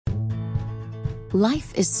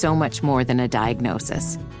Life is so much more than a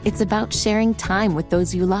diagnosis. It's about sharing time with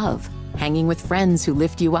those you love, hanging with friends who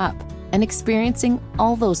lift you up, and experiencing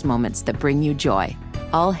all those moments that bring you joy.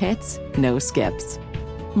 All hits, no skips.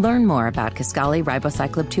 Learn more about Kisqali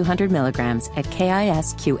Ribociclib 200 milligrams at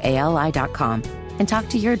KISQALI.com and talk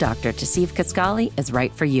to your doctor to see if Kisqali is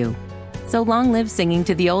right for you. So long live singing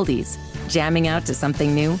to the oldies, jamming out to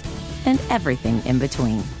something new, and everything in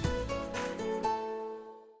between.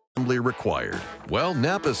 Required. Well,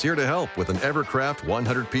 Napa's here to help with an Evercraft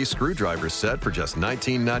 100-piece screwdriver set for just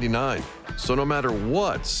 $19.99. So no matter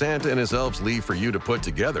what Santa and his elves leave for you to put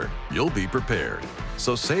together, you'll be prepared.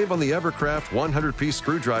 So save on the Evercraft 100-piece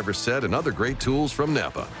screwdriver set and other great tools from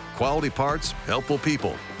Napa. Quality parts, helpful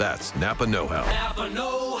people. That's Napa Know-How. Napa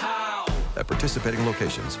Know-How. At participating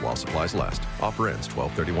locations while supplies last. Offer ends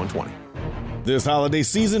 12/31/20. This holiday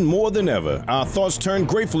season, more than ever, our thoughts turn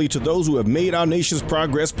gratefully to those who have made our nation's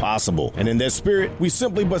progress possible. And in that spirit, we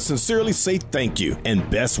simply but sincerely say thank you and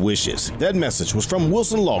best wishes. That message was from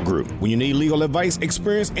Wilson Law Group. When you need legal advice,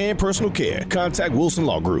 experience, and personal care, contact Wilson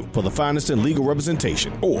Law Group for the finest in legal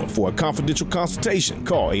representation. Or for a confidential consultation,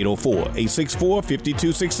 call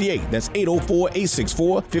 804-864-5268. That's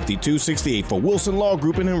 804-864-5268 for Wilson Law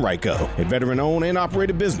Group in Henrico, a veteran-owned and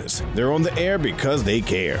operated business. They're on the air because they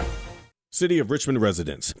care. City of Richmond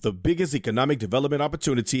residents, the biggest economic development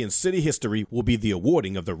opportunity in city history will be the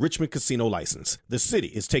awarding of the Richmond Casino license. The city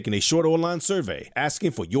is taking a short online survey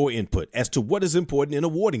asking for your input as to what is important in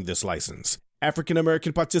awarding this license. African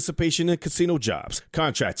American participation in casino jobs,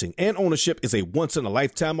 contracting, and ownership is a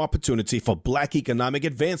once-in-a-lifetime opportunity for Black economic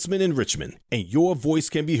advancement in Richmond, and your voice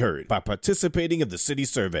can be heard by participating in the city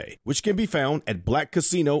survey, which can be found at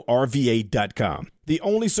blackcasinorva.com. The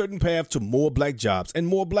only certain path to more Black jobs and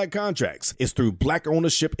more Black contracts is through Black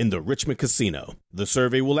ownership in the Richmond Casino. The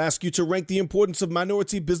survey will ask you to rank the importance of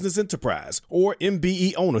minority business enterprise, or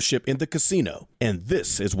MBE ownership in the casino. And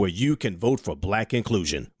this is where you can vote for Black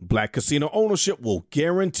inclusion. Black casino ownership will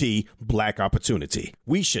guarantee Black opportunity.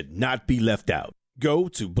 We should not be left out. Go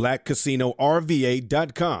to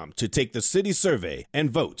blackcasinorva.com to take the city survey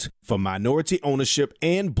and vote for minority ownership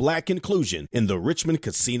and Black inclusion in the Richmond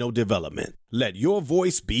casino development. Let your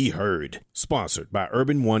voice be heard. Sponsored by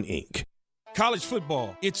Urban One, Inc. College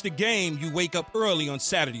football, it's the game you wake up early on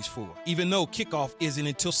Saturdays for, even though kickoff isn't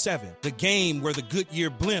until 7. The game where the Goodyear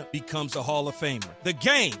blimp becomes a Hall of Famer. The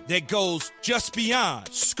game that goes just beyond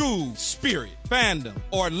school, spirit, fandom,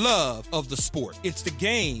 or love of the sport. It's the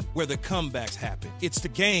game where the comebacks happen. It's the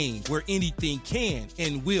game where anything can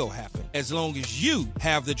and will happen, as long as you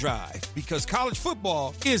have the drive. Because college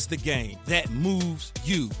football is the game that moves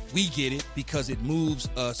you. We get it because it moves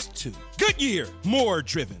us too. Goodyear, more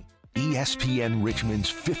driven. ESPN Richmond's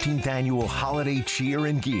 15th annual Holiday Cheer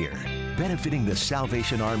and Gear, benefiting the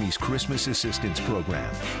Salvation Army's Christmas Assistance Program,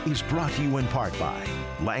 is brought to you in part by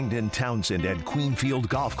Langdon Townsend and Queenfield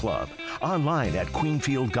Golf Club, online at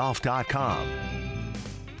queenfieldgolf.com.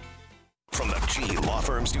 From the G Law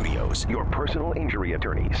Firm Studios, your personal injury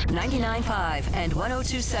attorneys. 99.5 and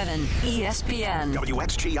 102.7 ESPN.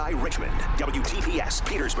 WXGI Richmond, WTPS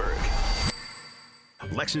Petersburg.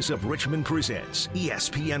 Lexus of Richmond presents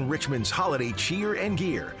ESPN Richmond's Holiday Cheer and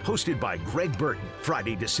Gear, hosted by Greg Burton,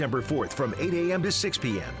 Friday, December 4th from 8 a.m. to 6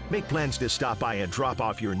 p.m. Make plans to stop by and drop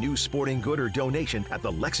off your new sporting good or donation at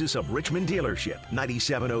the Lexus of Richmond dealership,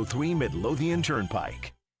 9703 Midlothian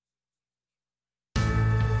Turnpike.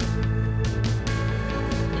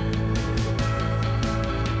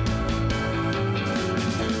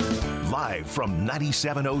 Live from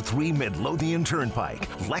 9703 Midlothian Turnpike,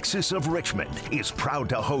 Lexus of Richmond is proud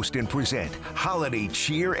to host and present Holiday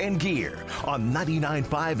Cheer and Gear on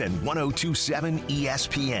 99.5 and 102.7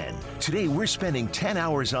 ESPN. Today we're spending 10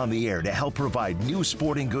 hours on the air to help provide new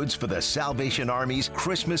sporting goods for the Salvation Army's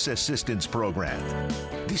Christmas Assistance Program.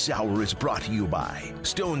 This hour is brought to you by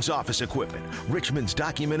Stone's Office Equipment, Richmond's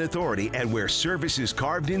document authority, and where service is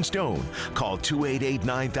carved in stone. Call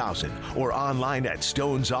 288-9000 or online at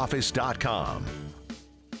stonesoffice.com.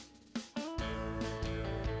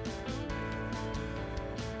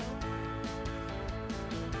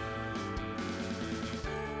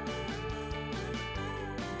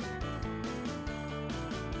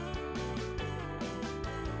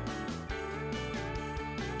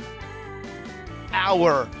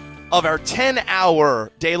 Hour of our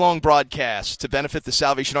 10-hour day-long broadcast to benefit the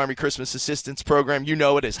Salvation Army Christmas Assistance Program. You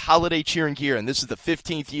know it as Holiday Cheer and Gear, and this is the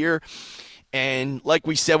 15th year. And like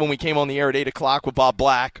we said when we came on the air at 8 o'clock with Bob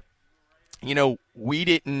Black, you know, we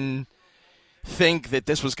didn't think that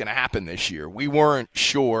this was going to happen this year. We weren't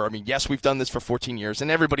sure. I mean, yes, we've done this for 14 years,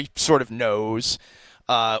 and everybody sort of knows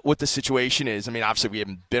what the situation is. I mean, obviously we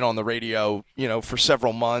haven't been on the radio, for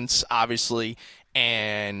several months, obviously,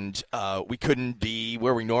 and we couldn't be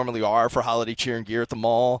where we normally are for holiday cheer and gear at the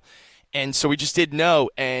mall. And so we just didn't know.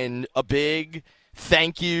 And a big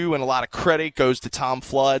thank you and a lot of credit goes to Tom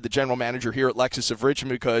Flood, the general manager here at Lexus of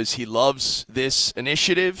Richmond, because he loves this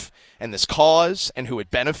initiative and this cause and who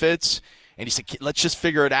it benefits. And he said, let's just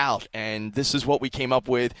figure it out. And this is what we came up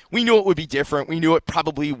with. We knew it would be different. We knew it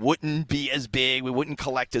probably wouldn't be as big. We wouldn't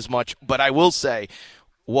collect as much. But I will say,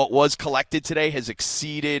 what was collected today has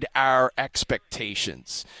exceeded our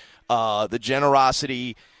expectations. The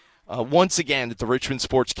generosity, once again, that the Richmond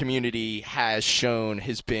sports community has shown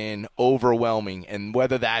has been overwhelming. And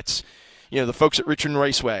whether that's, the folks at Richmond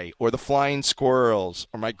Raceway or the Flying Squirrels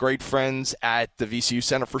or my great friends at the VCU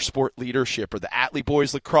Center for Sport Leadership or the Atlee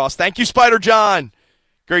Boys Lacrosse. Thank you, Spider John.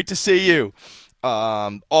 Great to see you.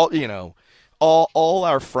 All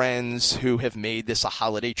our friends who have made this a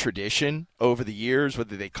holiday tradition over the years,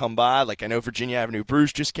 whether they come by, like I know Virginia Avenue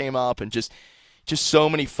Bruce just came up, and just so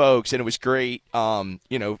many folks, and it was great,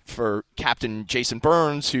 for Captain Jason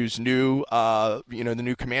Burns, who's new, the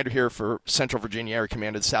new commander here for Central Virginia Area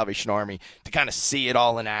Command of the Salvation Army, to kind of see it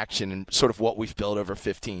all in action and sort of what we've built over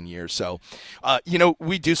 15 years. So,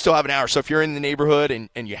 we do still have an hour. So if you're in the neighborhood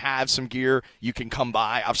and you have some gear, you can come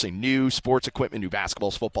by. Obviously, new sports equipment, new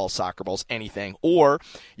basketballs, footballs, soccer balls, anything. Or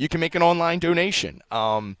you can make an online donation.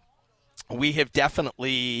 We have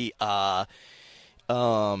definitely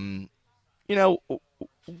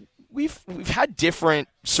we've had different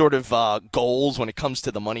sort of goals when it comes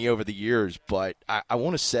to the money over the years, but I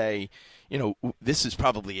want to say, this has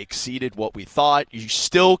probably exceeded what we thought. You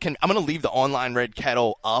still can. I'm going to leave the online Red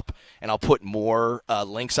Kettle up, and I'll put more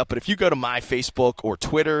links up. But if you go to my Facebook or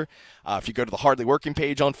Twitter, if you go to the Hardly Working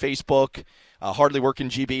page on Facebook, Hardly Working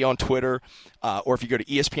GB on Twitter, or if you go to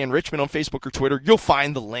ESPN Richmond on Facebook or Twitter, you'll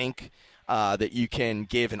find the link that you can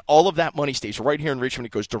give, and all of that money stays right here in Richmond.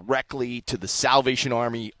 It goes directly to the Salvation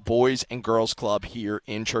Army Boys and Girls Club here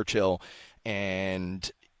in Churchill, and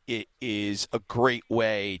it is a great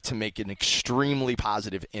way to make an extremely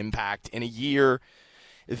positive impact in a year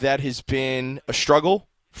that has been a struggle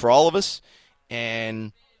for all of us,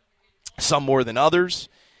 and some more than others.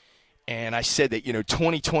 And I said that,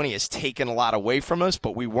 2020 has taken a lot away from us,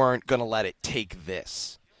 but we weren't going to let it take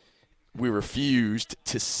this. We refused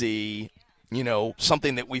to see,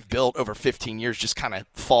 something that we've built over 15 years just kind of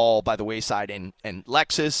fall by the wayside. And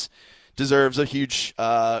Lexus deserves a huge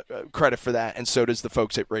credit for that, and so does the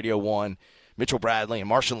folks at Radio 1, Mitchell Bradley and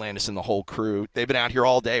Marshall Landis and the whole crew. They've been out here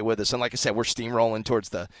all day with us, and like I said, we're steamrolling towards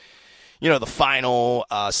the final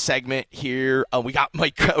segment here. We got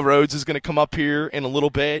Mike Rhoades is going to come up here in a little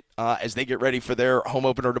bit as they get ready for their home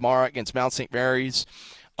opener tomorrow against Mount St. Mary's.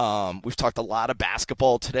 We've talked a lot of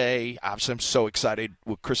basketball today. Obviously, I'm so excited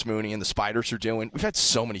what Chris Mooney and the Spiders are doing. We've had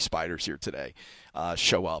so many Spiders here today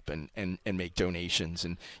show up and make donations.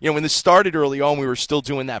 And, when this started early on, we were still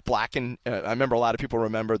doing that black and I remember a lot of people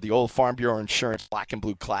remember the old Farm Bureau Insurance Black and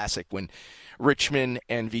Blue Classic when Richmond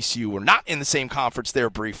and VCU were not in the same conference there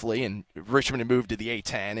briefly, and Richmond had moved to the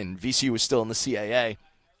A10, and VCU was still in the CAA.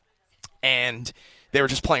 And they were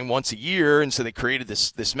just playing once a year, and so they created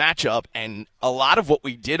this matchup. And a lot of what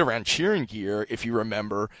we did around cheering gear, if you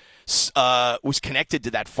remember, was connected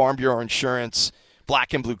to that Farm Bureau Insurance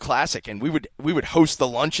Black and Blue Classic. And we would host the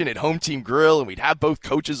luncheon at Home Team Grill, and we'd have both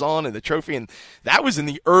coaches on and the trophy. And that was in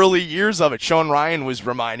the early years of it. Sean Ryan was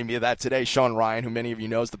reminding me of that today. Sean Ryan, who many of you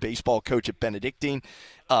know is the baseball coach at Benedictine.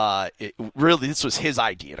 This was his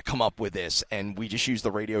idea to come up with this, and we just used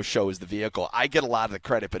the radio show as the vehicle. I get a lot of the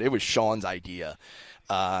credit, but it was Sean's idea,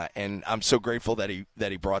 and I'm so grateful that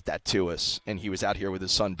he brought that to us. And he was out here with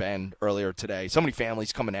his son Ben earlier today. So many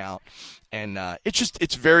families coming out, and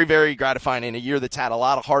it's very, very gratifying. In a year that's had a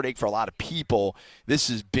lot of heartache for a lot of people, this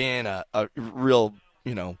has been a real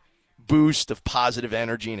boost of positive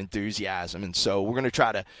energy and enthusiasm. And so we're going to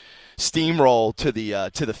try to steamroll to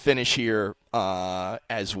the finish here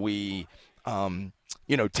as we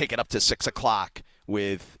take it up to 6 o'clock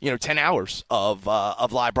with 10 hours of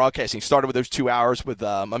live broadcasting. Started with those 2 hours with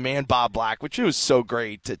my man Bob Black, which was so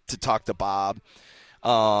great to talk to Bob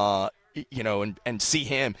and see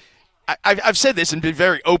him. I've said this and been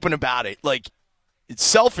very open about it. Like,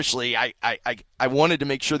 selfishly, I wanted to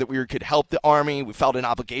make sure that we could help the Army. We felt an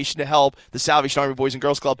obligation to help the Salvation Army Boys and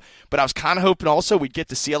Girls Club, but I was kind of hoping also we'd get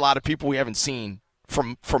to see a lot of people we haven't seen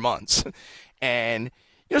for months. And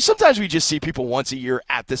sometimes we just see people once a year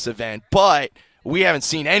at this event, but we haven't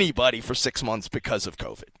seen anybody for 6 months because of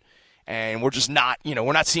COVID. and we're just not,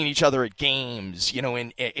 we're not seeing each other at games,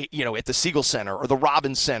 at the Siegel Center or the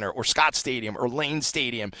Robbins Center or Scott Stadium or Lane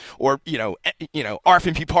Stadium or,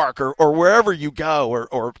 RFP Park or wherever you go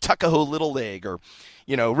or Tuckahoe Little League or,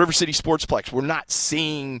 River City Sportsplex. We're not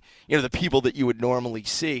seeing, the people that you would normally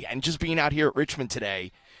see. And just being out here at Richmond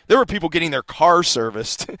today, there were people getting their car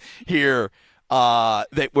serviced here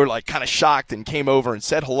that were like kind of shocked and came over and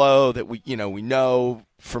said hello that we know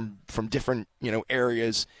from different,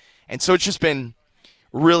 areas. And so it's just been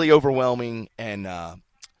really overwhelming. And, I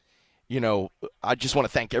just want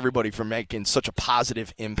to thank everybody for making such a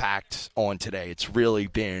positive impact on today. It's really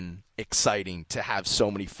been exciting to have so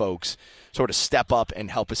many folks sort of step up and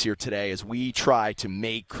help us here today as we try to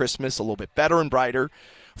make Christmas a little bit better and brighter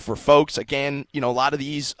for folks. Again, a lot of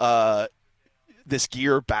these this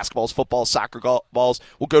gear, basketballs, footballs, soccer balls,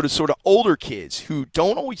 will go to sort of older kids who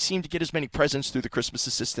don't always seem to get as many presents through the Christmas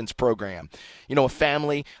Assistance Program. A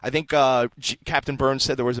family, I think Captain Burns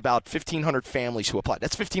said there was about 1,500 families who applied.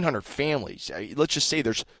 That's 1,500 families. Let's just say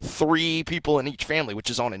there's 3 people in each family, which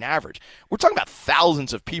is on an average. We're talking about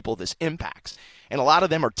thousands of people this impacts. And a lot of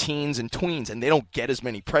them are teens and tweens, and they don't get as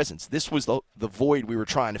many presents. This was the void we were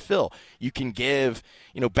trying to fill. You can give,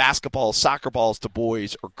 basketballs, soccer balls to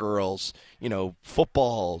boys or girls,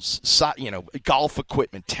 footballs, golf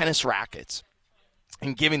equipment, tennis rackets,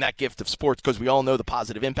 and giving that gift of sports because we all know the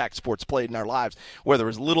positive impact sports played in our lives, whether it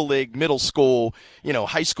was Little League, middle school,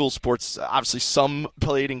 high school sports, obviously some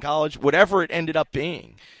played in college, whatever it ended up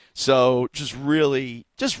being. So just really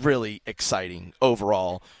exciting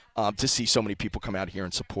overall. To see so many people come out here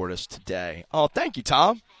and support us today. Oh, thank you,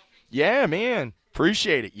 Tom. Yeah, man.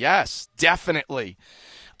 Appreciate it. Yes, definitely.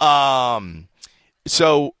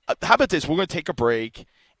 So how about this? We're going to take a break,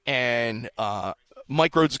 and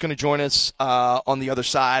Mike Rhoades is going to join us on the other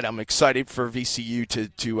side. I'm excited for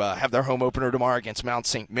VCU to have their home opener tomorrow against Mount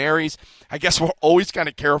St. Mary's. I guess we're always kind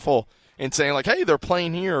of careful and saying, like, hey, they're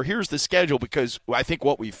playing here, or here's the schedule, because I think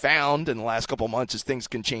what we found in the last couple of months is things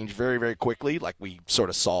can change very, very quickly, like we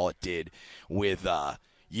sort of saw it did with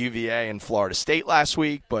UVA and Florida State last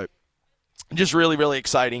week. But just really, really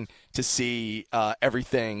exciting to see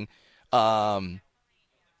everything, just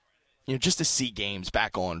to see games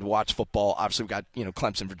back on, to watch football. Obviously, we've got,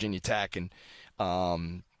 Clemson, Virginia Tech, and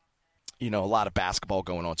a lot of basketball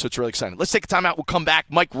going on. So it's really exciting. Let's take a time out. We'll come back.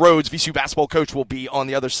 Mike Rhoades, VCU basketball coach, will be on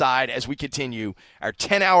the other side as we continue our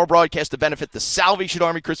 10-hour broadcast to benefit the Salvation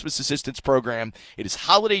Army Christmas Assistance Program. It is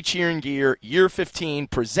Holiday Cheer and Gear, Year 15,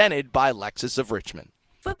 presented by Lexus of Richmond.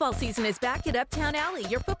 Football season is back at Uptown Alley,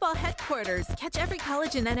 your football headquarters. Catch every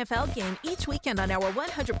college and NFL game each weekend on our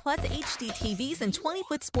 100-plus HD TVs and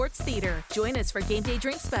 20-foot sports theater. Join us for game day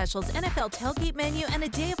drink specials, NFL tailgate menu, and a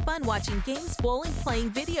day of fun watching games, bowling,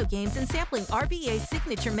 playing video games, and sampling RVA's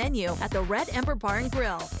signature menu at the Red Ember Bar and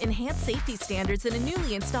Grill. Enhanced safety standards and a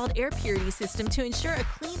newly installed air purity system to ensure a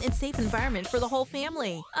clean and safe environment for the whole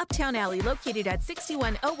family. Uptown Alley, located at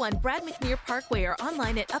 6101 Brad McNear Parkway, or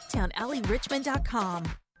online at uptownalleyrichmond.com.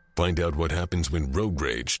 Find out what happens when road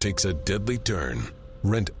rage takes a deadly turn.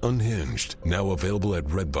 Rent Unhinged, now available at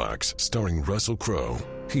Redbox, starring Russell Crowe.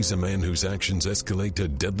 He's a man whose actions escalate to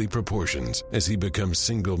deadly proportions as he becomes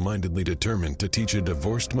single-mindedly determined to teach a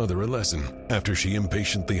divorced mother a lesson after she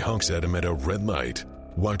impatiently honks at him at a red light.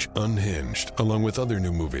 Watch Unhinged along with other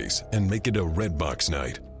new movies and make it a Redbox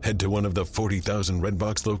night. Head to one of the 40,000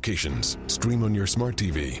 Redbox locations, stream on your smart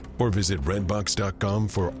TV, or visit redbox.com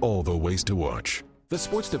for all the ways to watch. The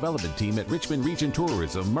sports development team at Richmond Region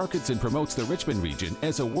Tourism markets and promotes the Richmond region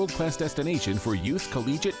as a world-class destination for youth,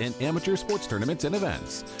 collegiate, and amateur sports tournaments and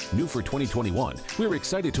events. New for 2021, we're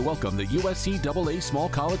excited to welcome the USCAA Small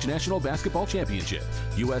College National Basketball Championship,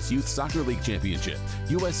 U.S. Youth Soccer League Championship,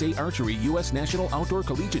 USA Archery U.S. National Outdoor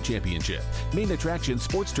Collegiate Championship, Main Attraction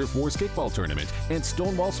Sports Turf Wars Kickball Tournament, and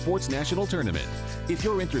Stonewall Sports National Tournament. If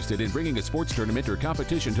you're interested in bringing a sports tournament or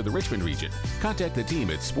competition to the Richmond region, contact the team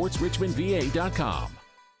at sportsrichmondva.com.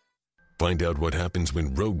 Find out what happens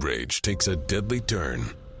when road rage takes a deadly turn.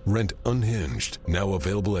 Rent Unhinged, now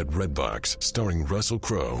available at Redbox, starring Russell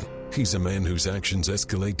Crowe. He's a man whose actions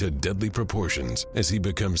escalate to deadly proportions as he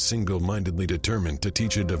becomes single-mindedly determined to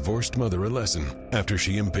teach a divorced mother a lesson after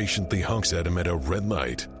she impatiently honks at him at a red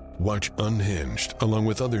light. Watch Unhinged along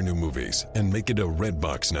with other new movies and make it a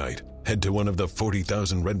Redbox night. Head to one of the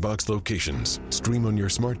 40,000 Redbox locations, stream on your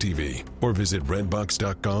smart TV, or visit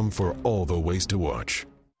redbox.com for all the ways to watch.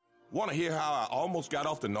 Want to hear how I almost got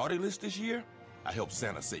off the naughty list this year? I helped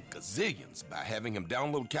Santa save gazillions by having him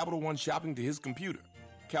download Capital One Shopping to his computer.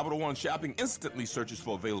 Capital One Shopping instantly searches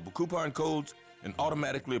for available coupon codes and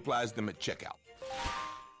automatically applies them at checkout.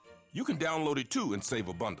 You can download it too and save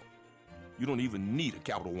a bundle. You don't even need a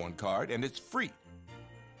Capital One card, and it's free.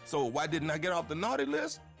 So why didn't I get off the naughty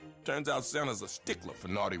list? Turns out Santa's a stickler for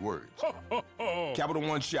naughty words. Capital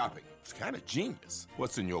One shopping. It's kind of genius.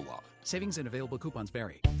 What's in your wallet? Savings and available coupons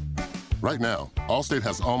vary. Right now, Allstate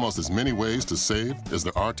has almost as many ways to save as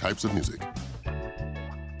there are types of music.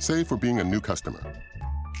 Save for being a new customer.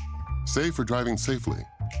 Save for driving safely.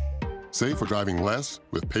 Save for driving less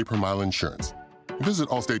with pay-per-mile insurance. Visit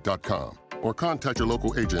Allstate.com or contact your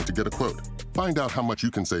local agent to get a quote. Find out how much you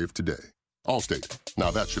can save today. Allstate. Now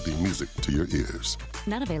that should be music to your ears.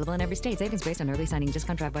 Not available in every state. Savings based on early signing,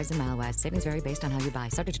 discount drive-bys, and mile-wise. Savings vary based on how you buy.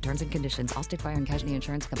 Subject to terms and conditions. Allstate Fire and Casualty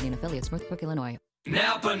Insurance Company and affiliates, Smoothbrook, Illinois.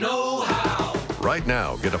 Napa know-how. Right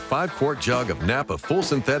now, get a 5-quart jug of Napa full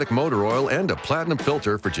synthetic motor oil and a platinum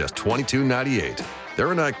filter for just $22.98.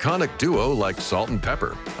 They're an iconic duo like Salt and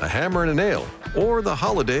Pepper, a hammer and a nail, or the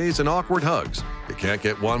holidays and awkward hugs. You can't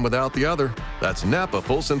get one without the other. That's Napa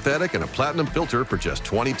full synthetic and a platinum filter for just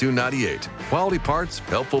 $22.98. Quality parts,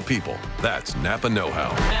 helpful people. That's Napa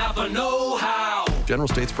know-how. Napa know-how. General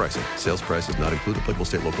states pricing. Sales price does not include applicable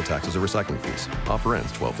state, local taxes, or recycling fees. Offer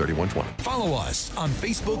ends 12/31/20. Follow us on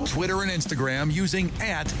Facebook, Twitter, and Instagram using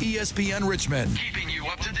 @ESPN Richmond. Keeping you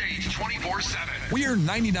up to date 24/7. We're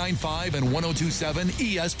 99.5 and 102.7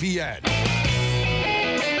 ESPN.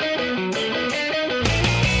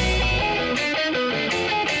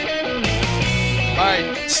 All right,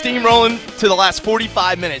 steamrolling to the last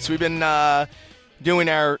 45 minutes. We've been doing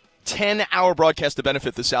our 10-hour broadcast to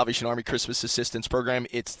benefit the Salvation Army Christmas Assistance Program.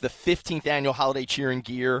 It's the 15th annual holiday cheer and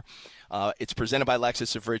gear. It's presented by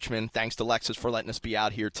Lexus of Richmond. Thanks to Lexus for letting us be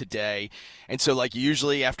out here today. And so, like,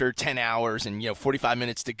 usually after 10 hours and, 45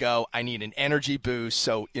 minutes to go, I need an energy boost.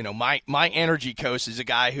 So, my energy coach is a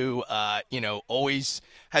guy who, always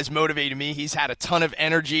has motivated me. He's had a ton of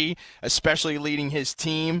energy, especially leading his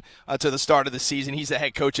team to the start of the season. He's the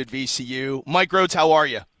head coach at VCU. Mike Rhoades, how are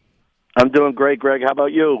you? I'm doing great, Greg. How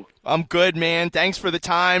about you? I'm good, man. Thanks for the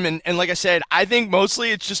time. And like I said, I think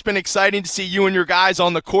mostly it's just been exciting to see you and your guys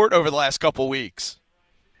on the court over the last couple weeks.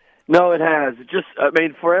 No, it has.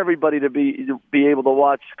 For everybody to be able to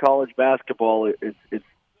watch college basketball,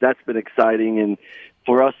 that's been exciting. And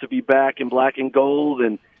for us to be back in black and gold,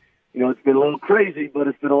 and it's been a little crazy, but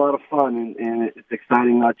it's been a lot of fun, and it's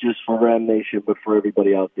exciting not just for Ram Nation, but for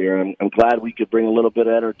everybody out there. I'm glad we could bring a little bit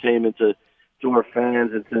of entertainment to our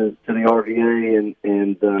fans and to the RVA,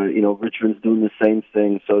 and Richmond's doing the same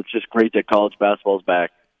thing. So it's just great that college basketball's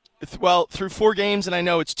back. Well, through 4 games, and I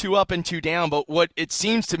know it's 2 up and 2 down, but what it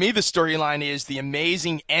seems to me the storyline is the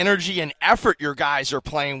amazing energy and effort your guys are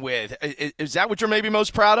playing with. Is that what you're maybe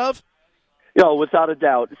most proud of? Without a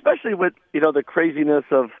doubt, especially with, the craziness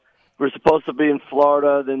of we're supposed to be in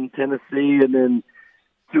Florida, then Tennessee, and then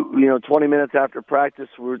 20 minutes after practice,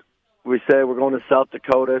 we say we're going to South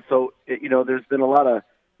Dakota. So, there's been a lot of,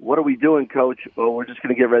 what are we doing, Coach? Well, we're just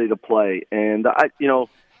going to get ready to play. And,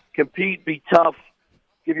 compete, be tough,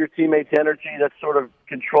 give your teammates energy. That's sort of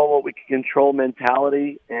control what we can control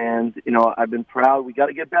mentality. And, I've been proud. We got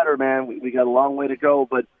to get better, man. We got a long way to go.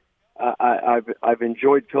 But I've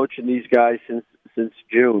enjoyed coaching these guys since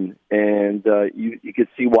June. And you can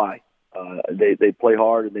see why. They play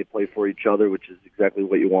hard and they play for each other, which is exactly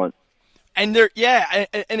what you want. And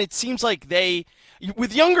and it seems like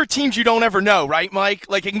with younger teams, you don't ever know, right, Mike?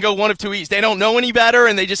 Like, it can go one of two ways. They don't know any better,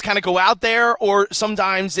 and they just kind of go out there, or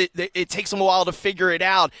sometimes it takes them a while to figure it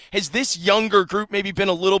out. Has this younger group maybe been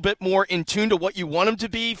a little bit more in tune to what you want them to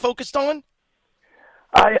be focused on?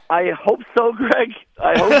 I hope so, Greg.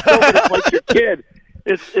 I hope so, but it's like your kid.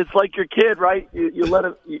 It's like your kid, right? You let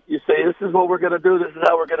him. You say, "This is what we're going to do. This is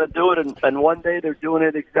how we're going to do it." And one day they're doing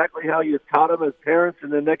it exactly how you taught them as parents,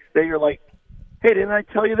 and the next day you're like, "Hey, didn't I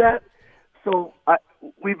tell you that?" So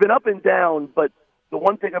we've been up and down, but the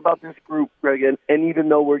one thing about this group, Greg, and even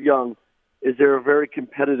though we're young, is they're a very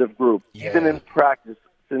competitive group. Yeah. Even in practice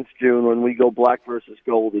since June, when we go black versus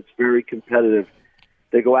gold, it's very competitive.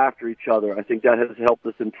 They go after each other. I think that has helped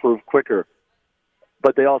us improve quicker.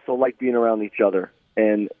 But they also like being around each other.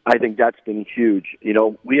 And I think that's been huge.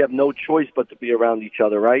 We have no choice but to be around each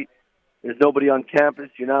other, right? There's nobody on campus.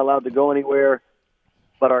 You're not allowed to go anywhere.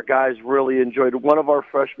 But our guys really enjoyed it. One of our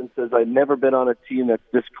freshmen says, I've never been on a team that's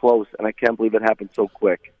this close, and I can't believe it happened so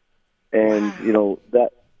quick. And,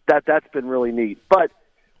 that's been really neat. But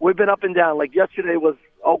we've been up and down. Like, yesterday was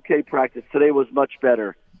okay practice. Today was much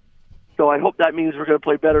better. So I hope that means we're going to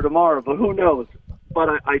play better tomorrow, but who knows? But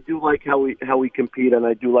I do like how we compete, and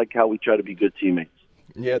I do like how we try to be good teammates.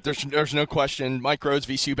 Yeah, there's no question. Mike Rhoades,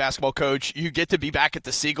 VCU basketball coach, you get to be back at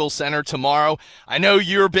the Siegel Center tomorrow. I know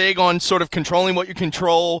you're big on sort of controlling what you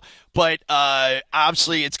control, but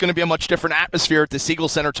obviously it's going to be a much different atmosphere at the Siegel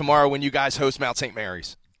Center tomorrow when you guys host Mount St.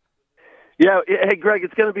 Mary's. Yeah, hey, Greg,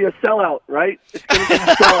 it's going to be a sellout, right? It's going to be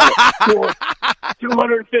a sellout.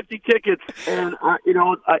 250 tickets, and, I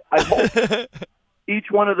hope each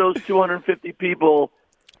one of those 250 people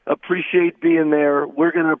appreciate being there.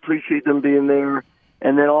 We're going to appreciate them being there.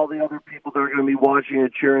 And then all the other people that are going to be watching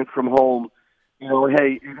and cheering from home,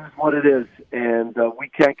 hey, it is what it is. And we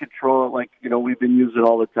can't control it like, we've been using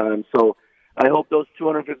all the time. So I hope those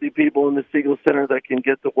 250 people in the Siegel Center that can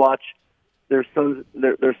get to watch their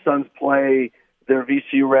sons play, their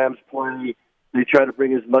VCU Rams play, they try to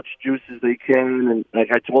bring as much juice as they can. And like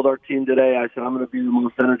I told our team today, I said, I'm going to be the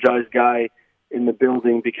most energized guy in the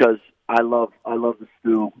building because I love the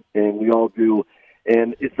stew, and we all do.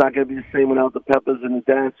 And it's not going to be the same without the Peppers and the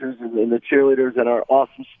dancers and the cheerleaders and our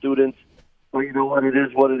awesome students. But you know what? It is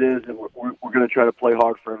what it is, and we're going to try to play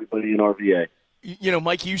hard for everybody in RVA.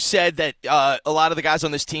 Mike, you said that a lot of the guys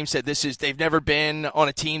on this team said they've never been on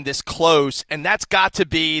a team this close, and that's got to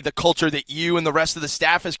be the culture that you and the rest of the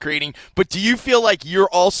staff is creating. But do you feel like you're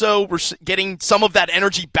also getting some of that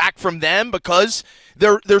energy back from them because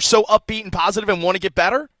they're so upbeat and positive and want to get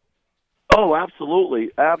better? Oh, absolutely,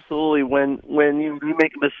 absolutely. When you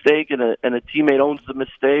make a mistake and a teammate owns the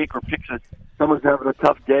mistake or someone's having a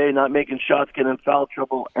tough day, not making shots, getting in foul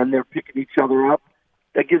trouble, and they're picking each other up,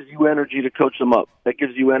 that gives you energy to coach them up. That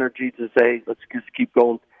gives you energy to say, let's just keep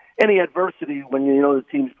going. Any adversity, when you know the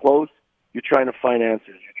team's close, you're trying to find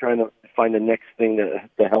answers. You're trying to find the next thing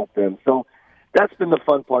to help them. So that's been the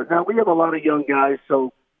fun part. Now we have a lot of young guys,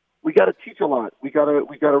 so we got to teach a lot. We got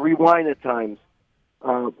to rewind at times.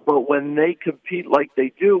 But when they compete like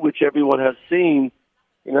they do, which everyone has seen,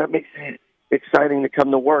 that makes it exciting to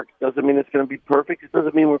come to work. Doesn't mean it's going to be perfect. It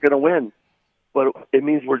doesn't mean we're going to win. But it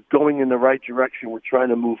means we're going in the right direction. We're trying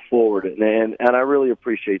to move forward, and I really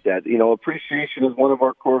appreciate that. Appreciation is one of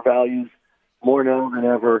our core values more now than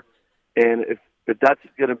ever. And if that's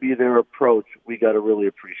going to be their approach, we got to really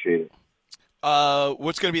appreciate it.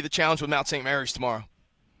 What's going to be the challenge with Mount St. Mary's tomorrow?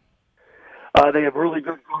 They have really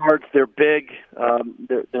good guards. They're big.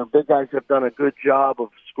 Their big guys have done a good job of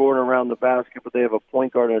scoring around the basket, but they have a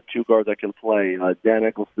point guard and a two guard that can play. Dan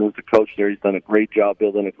Eccleston is the coach there. He's done a great job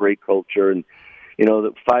building a great culture. And,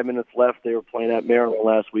 the 5 minutes left, they were playing at Maryland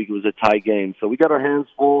last week. It was a tie game. So we got our hands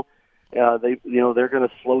full. They're going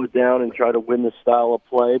to slow it down and try to win the style of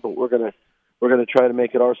play, but we're going to try to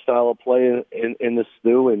make it our style of play in the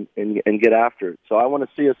stew and get after it. So I want to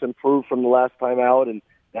see us improve from the last time out, and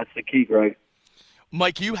that's the key, Greg.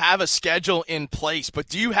 Mike, you have a schedule in place, but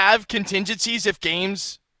do you have contingencies if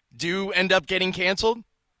games do end up getting canceled?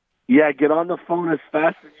 Yeah, get on the phone as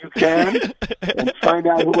fast as you can and find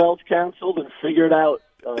out who else canceled and figure it out.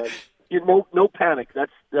 No panic.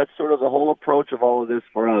 That's sort of the whole approach of all of this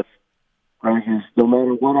for us. Right? Is no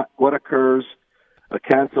matter what occurs, a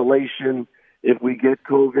cancellation, if we get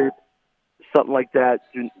COVID, something like that,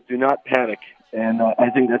 do not panic. And I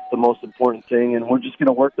think that's the most important thing. And we're just going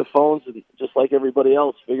to work the phones and just like everybody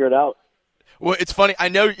else, figure it out. Well, it's funny. I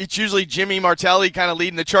know it's usually Jimmy Martelli kind of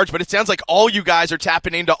leading the charge, but it sounds like all you guys are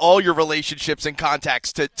tapping into all your relationships and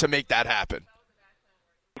contacts to make that happen.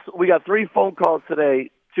 We got 3 phone calls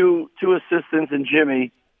today. Two assistants and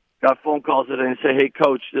Jimmy got phone calls today and say, hey,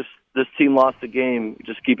 Coach, this team lost the game.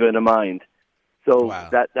 Just keep it in mind. So wow.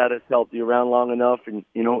 that has helped you around long enough. And,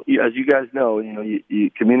 as you guys know,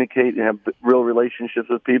 you communicate and have real relationships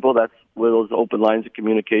with people. That's where those open lines of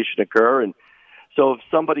communication occur. And so if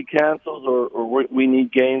somebody cancels or we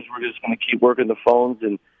need games, we're just going to keep working the phones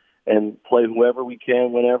and play whoever we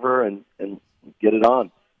can whenever and get it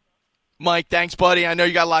on. Mike, thanks, buddy. I know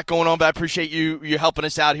you got a lot going on, but I appreciate you helping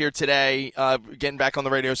us out here today, getting back on the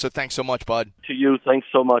radio. So thanks so much, bud. To you, thanks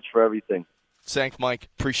so much for everything. Thanks, Mike.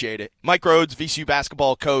 Appreciate it. Mike Rhoades, VCU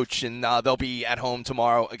basketball coach, and they'll be at home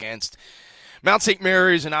tomorrow against Mount St.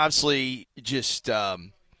 Mary's. And obviously, just, I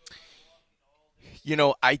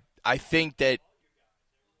think that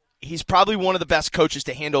he's probably one of the best coaches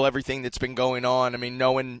to handle everything that's been going on. I mean,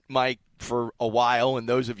 knowing Mike for a while, and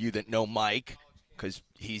those of you that know Mike, because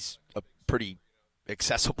he's a pretty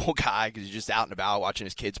accessible guy because he's just out and about watching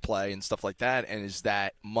his kids play and stuff like that, and is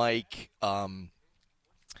that Mike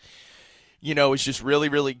is just really,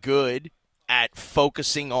 really good at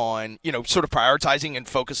focusing on, sort of prioritizing and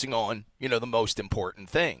focusing on, the most important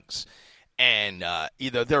things. And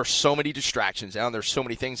there are so many distractions now, and there's so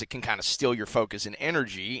many things that can kind of steal your focus and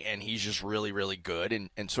energy, and he's just really, really good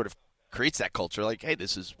and sort of creates that culture like, hey,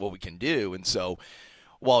 this is what we can do. And so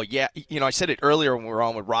well, yeah, I said it earlier when we were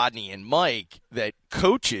on with Rodney and Mike that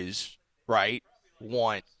coaches, right,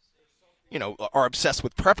 are obsessed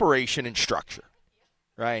with preparation and structure,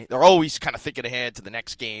 right? They're always kind of thinking ahead to the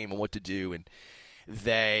next game and what to do, and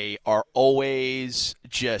they are always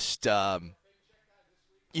just, and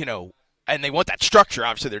they want that structure,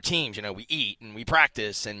 obviously, their teams. We eat and we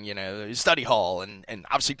practice and, study hall and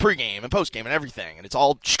obviously pregame and postgame and everything. And it's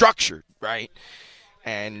all structured, right?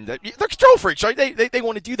 And they're control freaks, right? They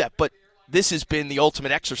want to do that. But this has been the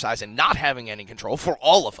ultimate exercise in not having any control for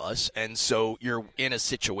all of us. And so you're in a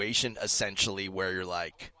situation, essentially, where you're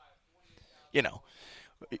like,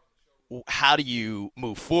 how do you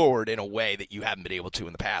move forward in a way that you haven't been able to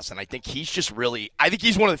in the past? And I think he's he's one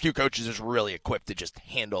of the few coaches who's really equipped to just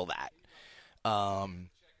handle that.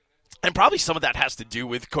 And probably some of that has to do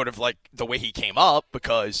with kind of like the way he came up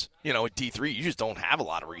because, at D3, you just don't have a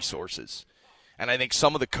lot of resources. And I think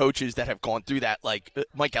some of the coaches that have gone through that, like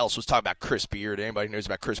Mike Ellis was talking about Chris Beard. Anybody who knows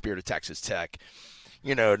about Chris Beard at Texas Tech,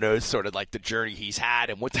 knows sort of like the journey he's had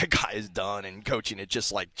and what that guy has done and coaching at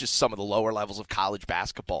just some of the lower levels of college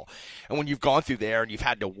basketball. And when you've gone through there and you've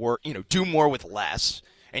had to work, do more with less,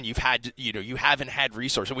 and you've had, you haven't had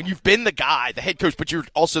resources. When you've been the guy, the head coach, but you're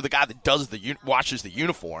also the guy that washes the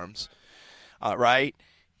uniforms, right?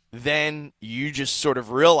 Then you just sort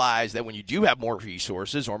of realize that when you do have more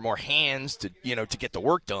resources or more hands to get the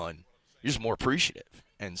work done, you're just more appreciative.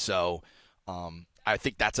 And so I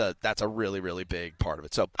think that's a really, really big part of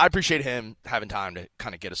it. So I appreciate him having time to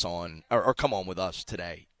kind of get us on or come on with us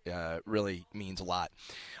today. Really means a lot.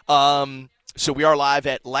 So we are live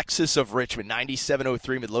at Lexus of Richmond,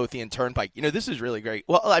 9703 Midlothian Turnpike. This is really great.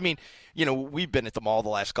 Well, I mean, we've been at the mall the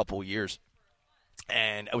last couple of years.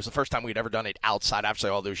 And it was the first time we'd ever done it outside.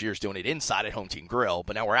 Obviously, all those years doing it inside at Home Team Grill.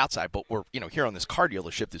 But now we're outside. But we're, here on this car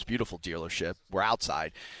dealership, this beautiful dealership. We're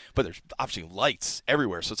outside. But there's obviously lights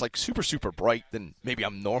everywhere. So it's like super, super bright than maybe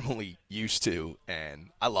I'm normally used to. And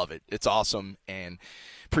I love it. It's awesome. And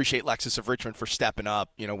appreciate Lexus of Richmond for stepping up.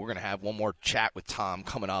 We're going to have one more chat with Tom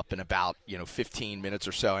coming up in about, 15 minutes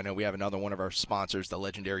or so. I know we have another one of our sponsors, the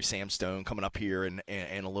legendary Sam Stone, coming up here in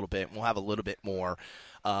a little bit. We'll have a little bit more.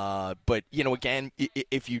 But, again,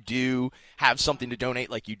 if you do have something to donate,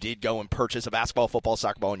 like you did go and purchase a basketball, football,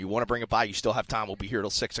 soccer ball, and you want to bring it by, you still have time. We'll be here till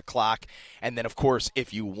 6 o'clock. And then, of course,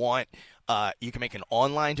 if you want, you can make an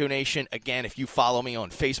online donation. Again, if you follow me on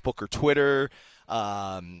Facebook or Twitter,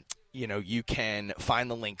 you can find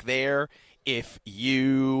the link there. If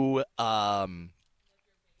you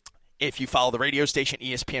follow the radio station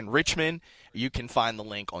ESPN Richmond, you can find the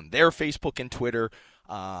link on their Facebook and Twitter.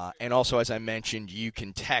 And also, as I mentioned, you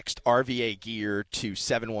can text RVA Gear to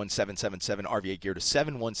 71777, RVA Gear to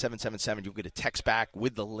 71777. You'll get a text back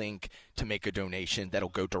with the link to make a donation. That'll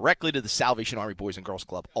go directly to the Salvation Army Boys and Girls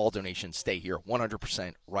Club. All donations stay here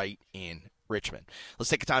 100% right in Richmond. Let's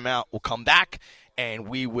take a time out. We'll come back, and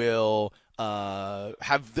we will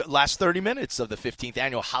have the last 30 minutes of the 15th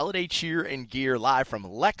Annual Holiday Cheer and Gear live from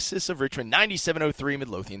Lexus of Richmond, 9703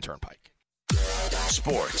 Midlothian Turnpike.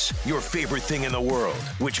 Sports, your favorite thing in the world,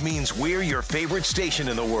 which means we're your favorite station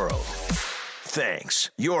in the world. Thanks.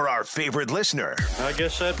 You're our favorite listener. I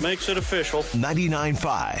guess that makes it official.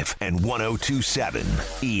 99.5 and 102.7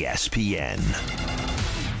 ESPN.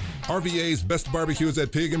 RVA's best barbecues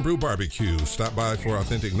at Pig and Brew Barbecue. Stop by for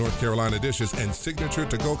authentic North Carolina dishes and signature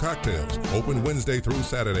to-go cocktails. Open Wednesday through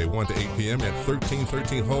Saturday, 1 to 8 p.m. at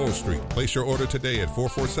 1313 Hull Street. Place your order today at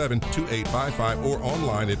 447-2855 or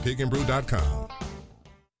online at pigandbrew.com.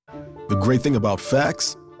 The great thing about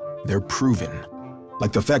facts, they're proven.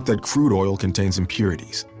 Like the fact that crude oil contains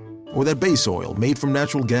impurities. Or that base oil made from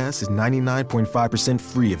natural gas is 99.5%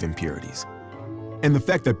 free of impurities. And the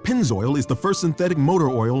fact that Pennzoil is the first synthetic motor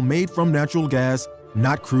oil made from natural gas,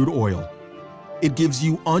 not crude oil. It gives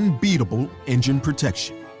you unbeatable engine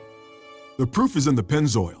protection. The proof is in the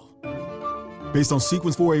Pennzoil. Based on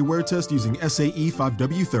Sequence 4A wear test using SAE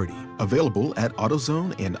 5W30. Available at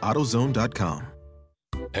AutoZone and AutoZone.com.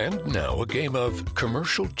 And now a game of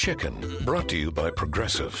Commercial Chicken, brought to you by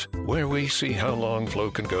Progressive, where we see how long Flo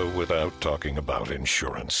can go without talking about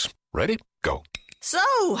insurance. Ready? Go. So,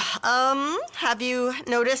 have you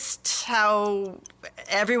noticed how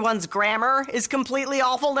everyone's grammar is completely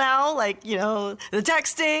awful now? Like, the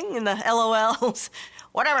texting and the LOLs.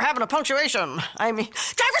 Whatever happened to punctuation? I mean,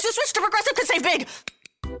 drivers who switch to Progressive could save big.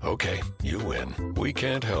 Okay, you win. We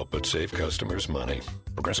can't help but save customers money.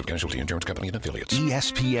 Progressive Casualty Insurance Company and Affiliates.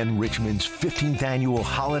 ESPN Richmond's 15th Annual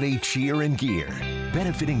Holiday Cheer and Gear,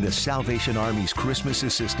 benefiting the Salvation Army's Christmas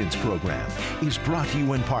Assistance Program, is brought to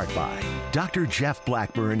you in part by Dr. Jeff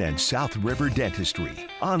Blackburn and South River Dentistry.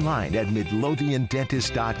 Online at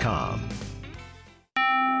MidlothianDentist.com.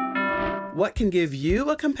 What can give you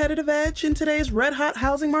a competitive edge in today's red-hot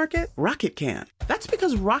housing market? Rocket can. That's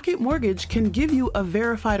because Rocket Mortgage can give you a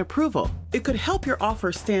verified approval. It could help your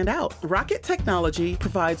offer stand out. Rocket Technology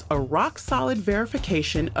provides a rock-solid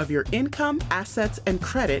verification of your income, assets, and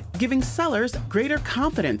credit, giving sellers greater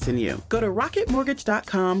confidence in you. Go to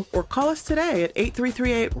rocketmortgage.com or call us today at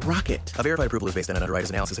 8338-ROCKET. A verified approval is based on an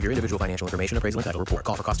underwriter's analysis of your individual financial information, appraisal, and title report.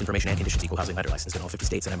 Call for cost information and conditions. Equal housing lender license in all 50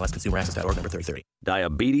 states and MLSConsumerAccess.org number 3030.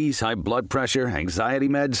 Diabetes, high blood pressure, anxiety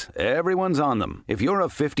meds, everyone's on them. If you're a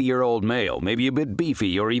 50-year-old male, maybe a bit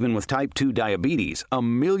beefy, or even with type 2 diabetes, $1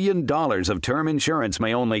 million of term insurance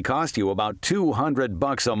may only cost you about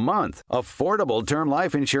 $200 a month. Affordable term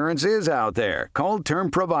life insurance is out there. Call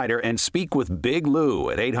Term Provider and speak with Big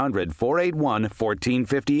Lou at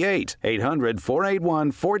 800-481-1458.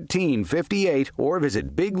 800-481-1458 or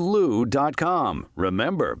visit biglou.com.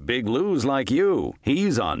 Remember, Big Lou's like you.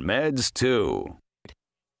 He's on meds too.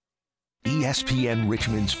 ESPN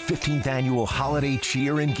Richmond's 15th annual Holiday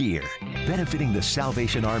Cheer and Gear, benefiting the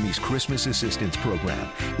Salvation Army's Christmas Assistance Program,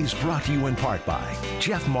 is brought to you in part by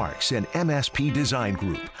Jeff Marks and MSP Design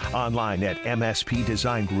Group, online at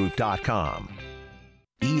mspdesigngroup.com.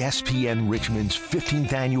 ESPN Richmond's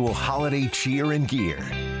 15th annual Holiday Cheer and Gear,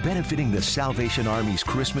 benefiting the Salvation Army's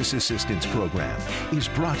Christmas Assistance Program, is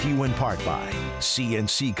brought to you in part by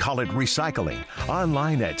CNC Collet Recycling,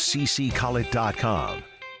 online at cccollet.com.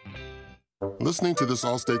 Listening to this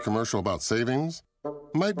Allstate commercial about savings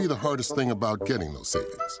might be the hardest thing about getting those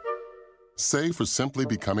savings. Save for simply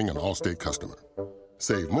becoming an Allstate customer.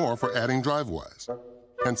 Save more for adding DriveWise.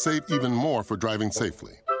 And save even more for driving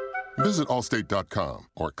safely. Visit allstate.com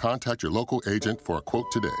or contact your local agent for a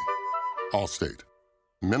quote today. Allstate.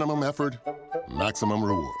 Minimum effort, maximum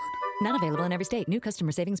reward. Not available in every state. New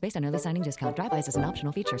customer savings based on early signing discount. DriveWise is an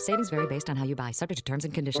optional feature. Savings vary based on how you buy. Subject to terms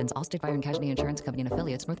and conditions. Allstate Fire and Casualty Insurance Company and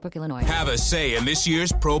affiliates, Northbrook, Illinois. Have a say in this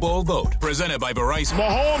year's Pro Bowl vote. Presented by Verizon.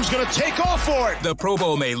 Mahomes going to take off for it. The Pro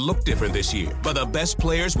Bowl may look different this year, but the best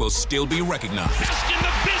players will still be recognized. Best in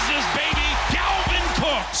the business, baby. Dalvin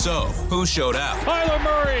Cook. So, who showed out? Kyler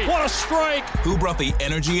Murray. What a strike. Who brought the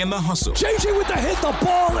energy and the hustle? JJ with the hit. The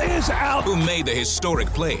ball is out. Who made the historic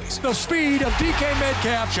plays? The speed of DK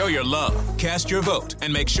Metcalf. Show your love. Cast your vote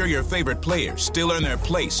and make sure your favorite players still earn their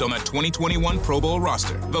place on the 2021 Pro Bowl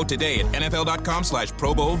roster. Vote today at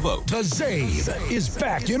NFL.com/Pro Bowl vote. The Zabe is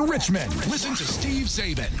back in Richmond. Listen to Steve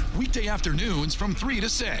Zabin weekday afternoons from 3 to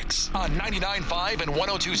 6 on 99.5 and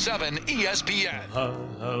 102.7 ESPN.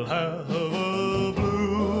 I'll have a blue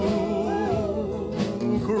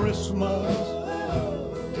Christmas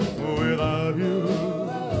without you.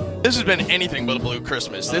 This has been anything but a blue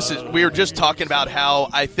Christmas. We were just talking about how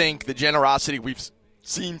I think the generosity we've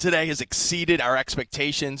seen today has exceeded our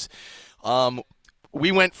expectations.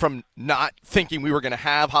 We went from not thinking we were going to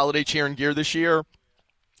have holiday cheer and gear this year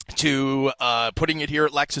to putting it here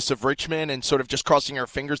at Lexus of Richmond and sort of just crossing our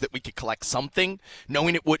fingers that we could collect something,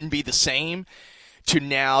 knowing it wouldn't be the same, to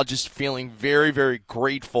now just feeling very, very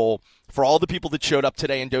grateful for all the people that showed up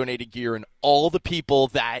today and donated gear and all the people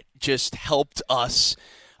that just helped us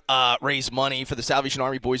raise money for the Salvation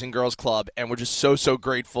Army Boys and Girls Club, and we're just so, so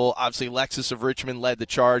grateful. Obviously, Lexus of Richmond led the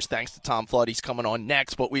charge. Thanks to Tom Flood. He's coming on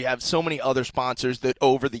next, but we have so many other sponsors that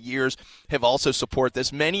over the years have also supported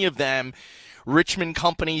this. Many of them Richmond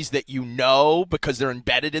companies that you know because they're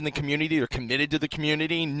embedded in the community, they're committed to the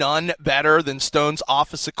community. None better than Stone's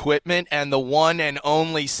Office Equipment and the one and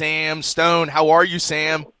only Sam Stone. How are you,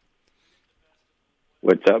 Sam?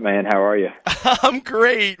 What's up, man? How are you? I'm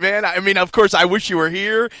great, man. I mean, of course, I wish you were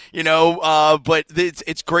here, but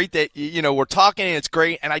it's great that, we're talking, and it's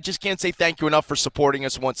great. And I just can't say thank you enough for supporting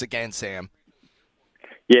us once again, Sam.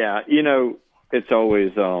 Yeah, it's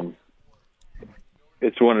always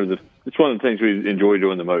it's one of the things we enjoy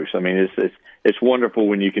doing the most. I mean, it's wonderful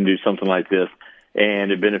when you can do something like this,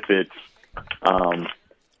 and it benefits the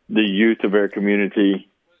youth of our community.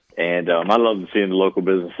 And I love seeing the local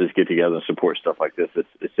businesses get together and support stuff like this.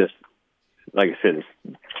 It's just, like I said, it's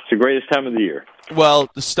the greatest time of the year. Well,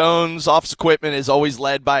 the Stone's Office Equipment is always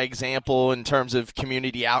led by example in terms of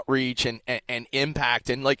community outreach and impact.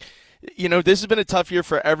 And, this has been a tough year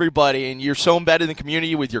for everybody, and you're so embedded in the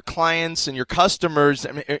community with your clients and your customers.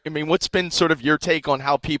 I mean, what's been sort of your take on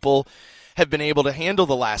how people have been able to handle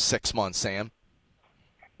the last 6 months, Sam?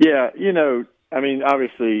 Yeah,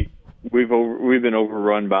 obviously – we've been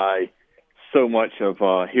overrun by so much of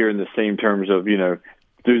hearing the same terms of,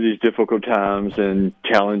 through these difficult times and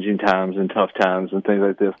challenging times and tough times and things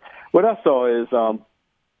like this. What I saw is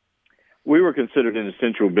we were considered an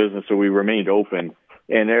essential business, so we remained open,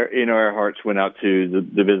 and our hearts went out to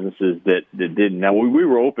the businesses that didn't. Now, we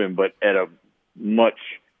were open, but at a much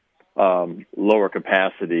lower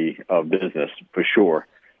capacity business for sure.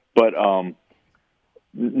 But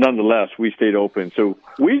nonetheless, we stayed open. So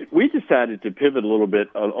we decided to pivot a little bit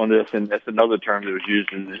on this, and that's another term that was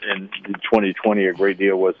used in 2020 a great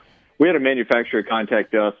deal was we had a manufacturer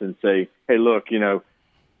contact us and say, hey, look,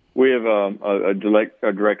 we have a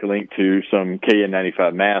direct link to some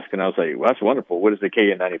KN95 mask. And I was like, well, that's wonderful. What is the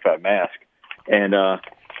KN95 mask?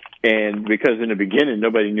 And because in the beginning,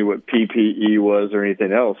 nobody knew what PPE was or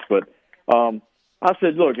anything else. But I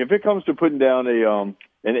said, look, if it comes to putting down an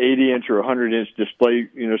 80-inch or 100-inch display,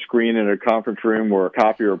 screen in a conference room or a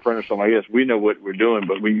copy or a printer or something, I guess we know what we're doing,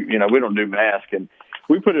 but we don't do masks. And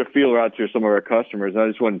we put a feeler out to some of our customers. And I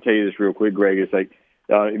just want to tell you this real quick, Greg. It's like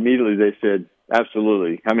immediately they said,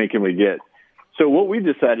 absolutely. How many can we get? So what we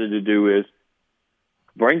decided to do is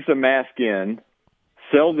bring some masks in,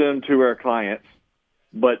 sell them to our clients,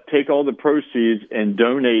 but take all the proceeds and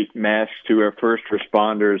donate masks to our first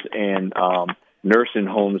responders and nursing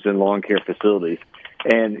homes and lawn care facilities.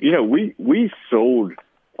 And, we sold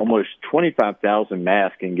almost 25,000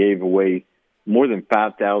 masks and gave away more than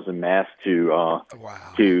 5,000 masks to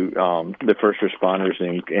the first responders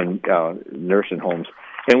and nursing homes.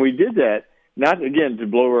 And we did that not, again, to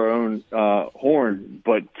blow our own horn,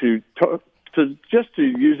 but to just to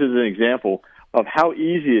use as an example of how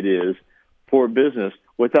easy it is for a business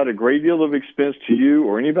without a great deal of expense to you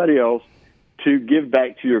or anybody else to give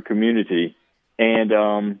back to your community and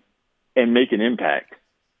make an impact.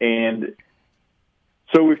 And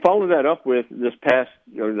so we followed that up with this past,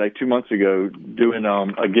 2 months ago, doing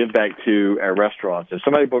a give back to our restaurants. If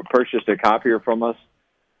somebody purchased a copier from us,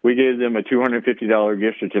 we gave them a $250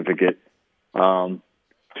 gift certificate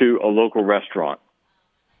to a local restaurant.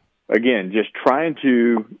 Again, just trying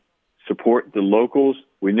to support the locals.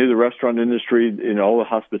 We knew the restaurant industry and all the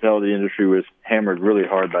hospitality industry was hammered really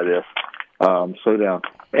hard by this slowdown.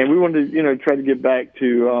 And we wanted to, try to get back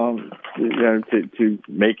to, to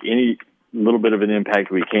make any little bit of an impact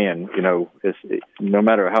we can. No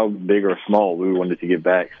matter how big or small, we wanted to give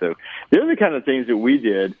back. So the other kind of things that we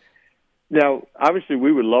did, now, obviously,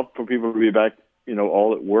 we would love for people to be back,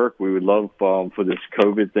 all at work. We would love for this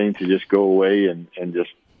COVID thing to just go away and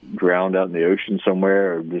just drown out in the ocean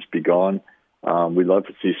somewhere or just be gone. We'd love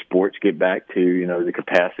to see sports get back to, the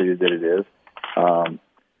capacity that it is.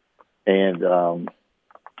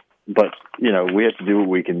 But, we have to do what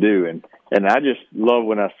we can do. And I just love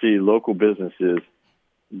when I see local businesses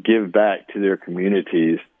give back to their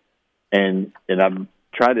communities. And I've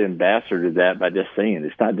tried to ambassador to that by just saying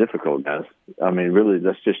it's not difficult, guys. I mean, really,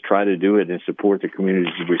 let's just try to do it and support the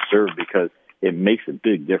communities we serve because it makes a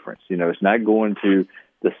big difference. It's not going to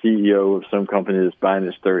the CEO of some company that's buying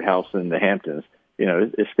his third house in the Hamptons.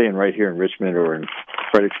 It's staying right here in Richmond or in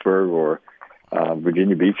Fredericksburg or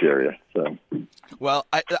Virginia Beach area. So, well,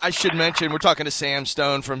 I should mention we're talking to Sam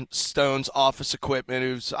Stone from Stone's Office Equipment,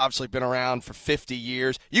 who's obviously been around for 50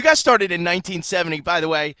 years. You guys started in 1970, by the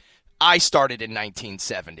way. I started in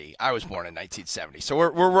 1970. I was born in 1970, so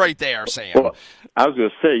we're right there, Sam. Well, I was going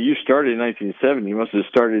to say you started in 1970. You must have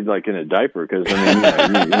started like in a diaper because you're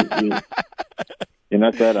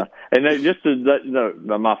not that. And then just to let you know,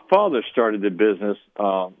 my father started the business,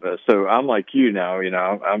 so I'm like you now.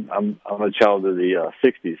 I'm a child of the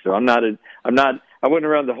 '60s, so I'm not. I wasn't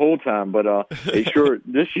around the whole time, but this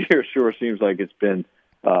year sure seems like it's been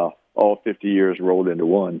all 50 years rolled into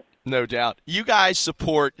one. No doubt. You guys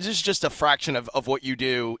support, this is just a fraction of what you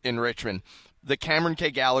do in Richmond, the Cameron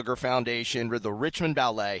K. Gallagher Foundation, the Richmond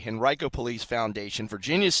Ballet, Henrico Police Foundation,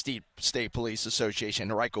 Virginia State Police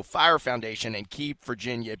Association, Henrico Fire Foundation, and Keep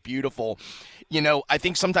Virginia Beautiful. I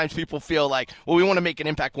think sometimes people feel like, well, we want to make an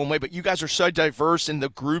impact one way, but you guys are so diverse in the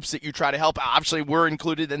groups that you try to help. Obviously, we're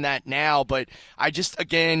included in that now, but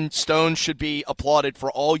again, Stone should be applauded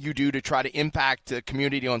for all you do to try to impact the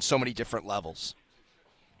community on so many different levels.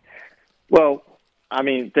 Well, I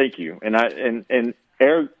mean, thank you. And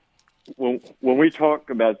Eric, when we talk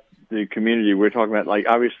about the community, we're talking about, like,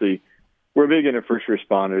 obviously we're big into first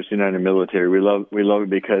responders, in the military. We love it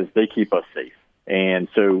because they keep us safe. And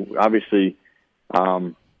so obviously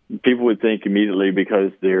people would think immediately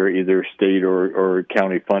because they're either state or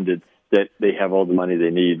county funded that they have all the money they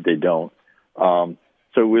need. They don't.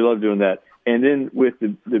 So we love doing that. And then with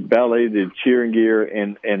the ballet, the cheering gear,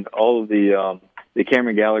 and all of the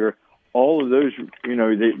Cameron Gallagher, all of those,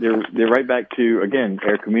 they're right back to, again,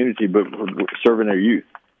 our community, but serving our youth.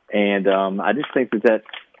 And I just think that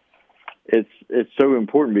it's so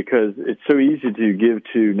important because it's so easy to give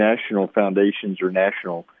to national foundations or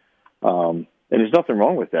national, and there's nothing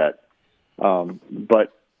wrong with that.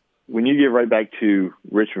 But when you get right back to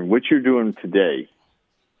Richmond, what you're doing today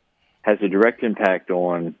has a direct impact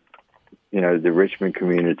on the Richmond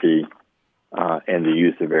community and the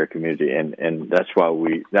youth of our community, and that's why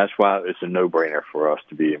it's a no-brainer for us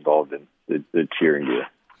to be involved in the cheering gear.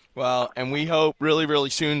 Well, and we hope really, really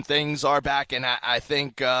soon things are back, and I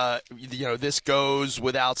think this goes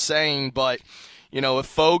without saying, but if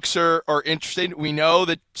folks are interested, we know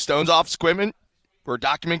that Stone's Office Equipment, we're a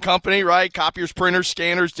document company, right? Copiers, printers,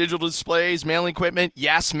 scanners, digital displays, mailing equipment.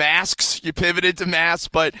 Yes, masks. You pivoted to masks,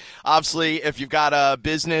 but obviously if you've got a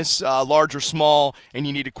business, large or small, and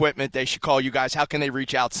you need equipment, they should call you guys. How can they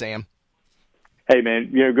reach out, Sam? Hey,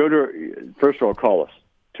 man, first of all, call us.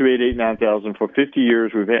 288-9000. For 50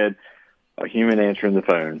 years, we've had a human answering the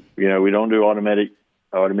phone. We don't do automated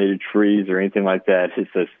freeze or anything like that.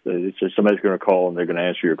 It's just somebody's going to call, and they're going to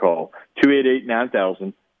answer your call.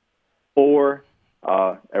 288-9000. Or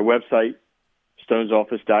our website,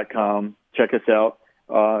 stonesoffice.com. Check us out.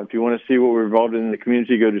 If you want to see what we're involved in the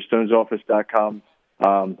community, go to stonesoffice.com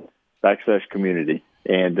 /community.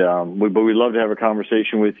 And but we'd love to have a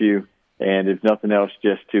conversation with you. And if nothing else,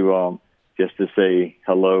 just to say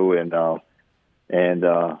hello and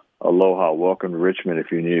aloha. Welcome to Richmond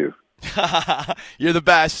if you're new. You're the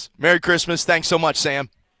best. Merry Christmas. Thanks so much,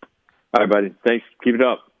 Sam. All right, buddy. Thanks. Keep it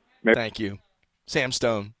up. Thank you. Sam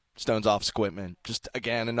Stone. Stone's Office Equipment. Just,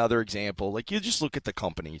 again, another example. You just look at the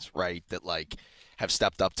companies, right, that, have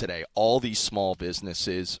stepped up today. All these small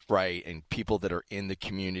businesses, right, and people that are in the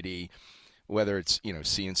community, whether it's,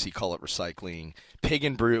 CNC Cullet Recycling, Pig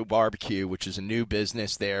and Brew Barbecue, which is a new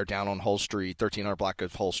business there down on Hull Street, 1300 block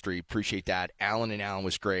of Hull Street. Appreciate that. Allen & Allen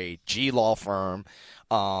was great. G Law Firm.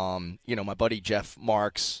 My buddy Jeff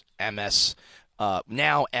Marks, MS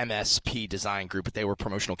now MSP Design Group, but they were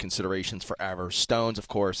promotional considerations forever. Stones, of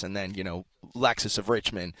course, and then, Lexus of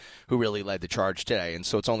Richmond, who really led the charge today. And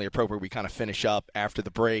so it's only appropriate we kind of finish up after the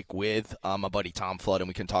break with my buddy Tom Flood, and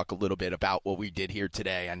we can talk a little bit about what we did here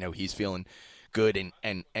today. I know he's feeling good, and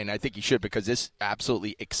I think he should, because this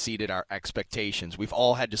absolutely exceeded our expectations. We've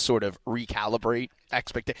all had to sort of recalibrate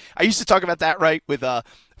expectations. I used to talk about that, right, with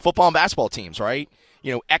football and basketball teams, right?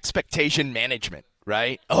 Expectation management.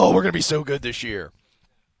 Right? Oh, we're going to be so good this year.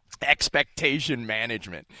 Expectation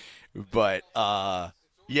management. But,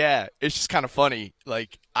 yeah, it's just kind of funny. I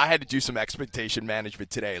had to do some expectation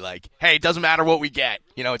management today. Hey, it doesn't matter what we get.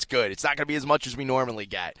 It's good. It's not going to be as much as we normally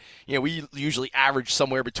get. We usually average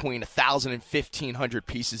somewhere between 1,000 and 1,500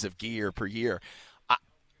 pieces of gear per year.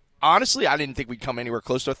 Honestly, I didn't think we'd come anywhere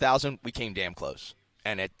close to 1,000. We came damn close.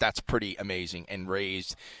 And that's pretty amazing. And we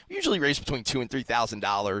usually raise between $2,000 and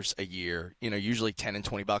 $3,000 a year. Usually $10 and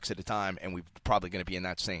 $20 at a time, and we're probably going to be in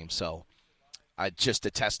that same. So, just a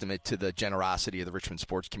testament to the generosity of the Richmond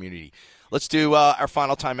sports community. Let's do our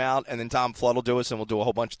final timeout, and then Tom Flood will do us, and we'll do a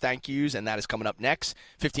whole bunch of thank yous, and that is coming up next.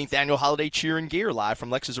 15th annual Holiday Cheer and Gear live from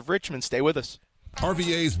Lexus of Richmond. Stay with us.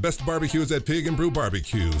 RVA's best barbecues at Pig and Brew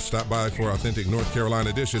Barbecue. Stop by for authentic North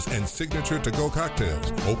Carolina dishes and signature to-go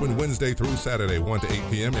cocktails. Open Wednesday through Saturday, 1 to 8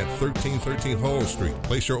 p.m. at 1313 Hull Street.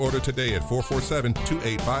 Place your order today at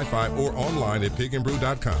 447-2855 or online at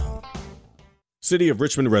pigandbrew.com. City of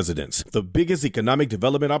Richmond residents, the biggest economic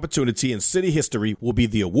development opportunity in city history will be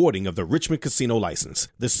the awarding of the Richmond Casino license.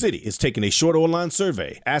 The city is taking a short online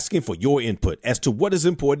survey asking for your input as to what is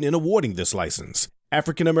important in awarding this license.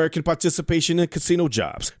 African American participation in casino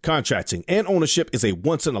jobs, contracting, and ownership is a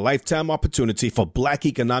once-in-a-lifetime opportunity for Black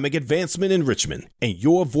economic advancement in Richmond, and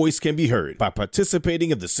your voice can be heard by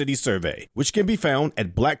participating in the city survey, which can be found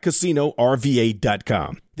at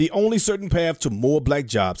blackcasinorva.com. The only certain path to more Black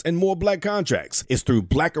jobs and more Black contracts is through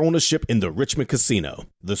Black ownership in the Richmond Casino.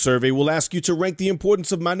 The survey will ask you to rank the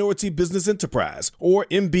importance of minority business enterprise, or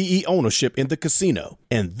MBE ownership in the casino.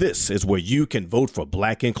 And this is where you can vote for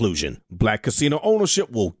Black inclusion. Black casino ownership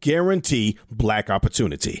will guarantee Black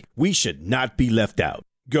opportunity. We should not be left out.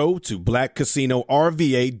 Go to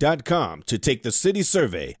blackcasinorva.com to take the city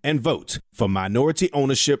survey and vote for minority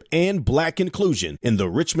ownership and Black inclusion in the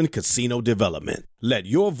Richmond casino development. Let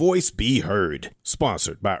your voice be heard.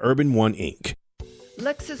 Sponsored by Urban One, Inc.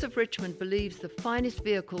 Lexus of Richmond believes the finest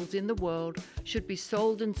vehicles in the world should be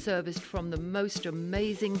sold and serviced from the most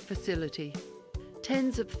amazing facility.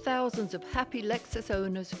 Tens of thousands of happy Lexus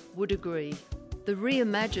owners would agree. The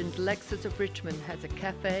reimagined Lexus of Richmond has a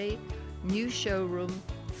cafe, new showroom,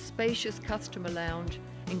 spacious customer lounge,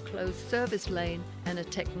 enclosed service lane, and a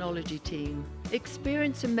technology team.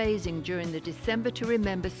 Experience amazing during the December to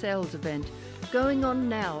Remember sales event going on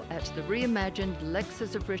now at the reimagined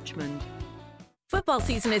Lexus of Richmond. Football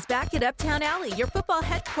season is back at Uptown Alley, your football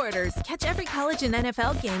headquarters. Catch every college and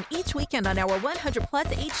NFL game each weekend on our 100-plus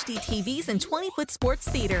HD TVs and 20-foot sports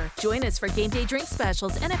theater. Join us for game day drink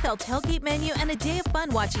specials, NFL tailgate menu, and a day of fun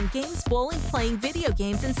watching games, bowling, playing video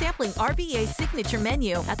games, and sampling RVA's signature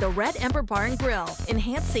menu at the Red Ember Bar and Grill.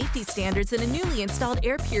 Enhanced safety standards and a newly installed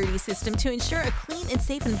air purity system to ensure a clean and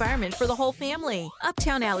safe environment for the whole family.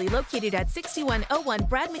 Uptown Alley, located at 6101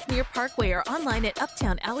 Brad McNear Parkway, or online at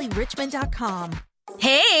uptownalleyrichmond.com.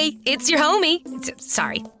 Hey, it's your homie.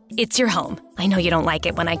 Sorry, it's your home. I know you don't like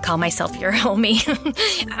it when I call myself your homie.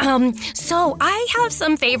 So I have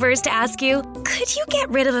some favors to ask you. Could you get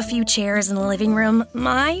rid of a few chairs in the living room?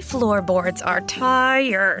 My floorboards are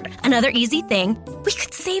tired. Another easy thing, we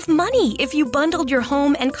could save money if you bundled your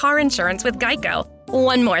home and car insurance with Geico.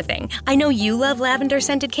 One more thing. I know you love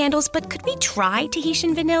lavender-scented candles, but could we try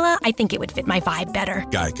Tahitian vanilla? I think it would fit my vibe better.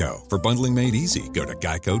 Geico. For bundling made easy, go to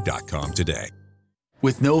geico.com today.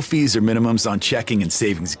 With no fees or minimums on checking and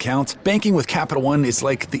savings accounts, banking with Capital One is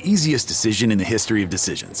like the easiest decision in the history of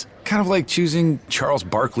decisions. Kind of like choosing Charles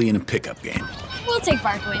Barkley in a pickup game. We'll take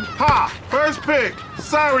Barkley. Ha! First pick.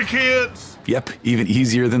 Sorry, kids. Yep, even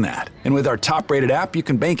easier than that. And with our top-rated app, you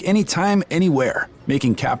can bank anytime, anywhere,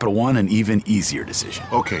 making Capital One an even easier decision.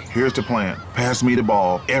 Okay, here's the plan. Pass me the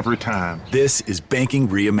ball every time. This is banking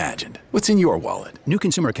reimagined. What's in your wallet? New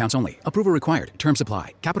consumer accounts only. Approval required. Terms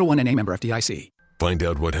apply. Capital One N.A. member FDIC. Find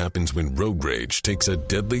out what happens when road rage takes a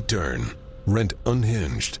deadly turn. Rent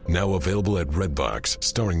Unhinged, now available at Redbox,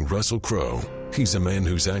 starring Russell Crowe. He's a man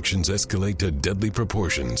whose actions escalate to deadly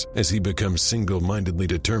proportions as he becomes single-mindedly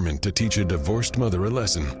determined to teach a divorced mother a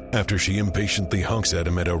lesson after she impatiently honks at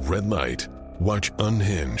him at a red light. Watch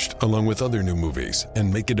Unhinged along with other new movies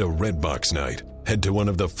and make it a Redbox night. Head to one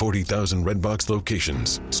of the 40,000 Redbox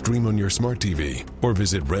locations, stream on your smart TV, or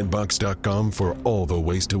visit redbox.com for all the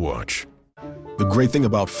ways to watch. The great thing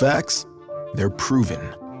about facts, they're proven.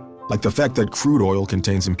 Like the fact that crude oil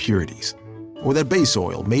contains impurities, or that base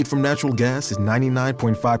oil made from natural gas is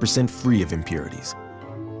 99.5% free of impurities.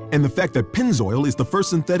 And the fact that Pennzoil is the first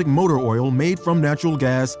synthetic motor oil made from natural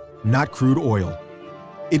gas, not crude oil.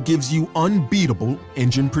 It gives you unbeatable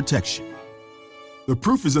engine protection. The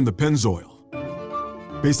proof is in the Pennzoil.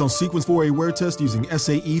 Based on Sequence 4A wear test using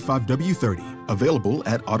SAE 5W30. Available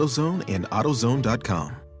at AutoZone and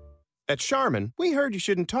AutoZone.com. At Charmin, we heard you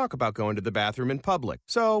shouldn't talk about going to the bathroom in public,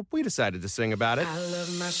 so we decided to sing about it. I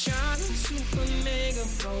love my Charmin Super Mega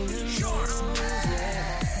Golden Rose,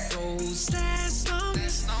 yeah. Rose last long,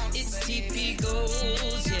 it's TP Gold,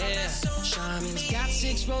 yeah. Charmin's got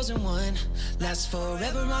 6 rows in one, lasts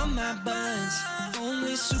forever on my buns.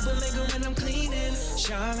 Only Super Mega when I'm cleaning.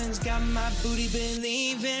 Charmin's got my booty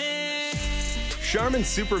believing. Charmin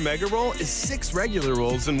Super Mega Roll is 6 regular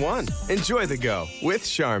rolls in one. Enjoy the go with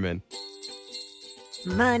Charmin.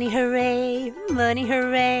 Money hooray,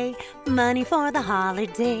 money for the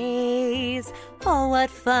holidays. Oh, what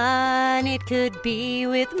fun it could be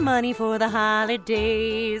with money for the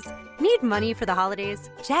holidays. Need money for the holidays?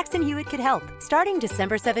 Jackson Hewitt could help. Starting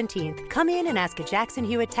December 17th, come in and ask a Jackson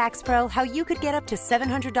Hewitt Tax Pro how you could get up to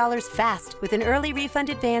 $700 fast with an early refund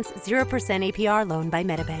advance 0% APR loan by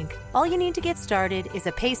MetaBank. All you need to get started is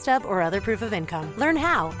a pay stub or other proof of income. Learn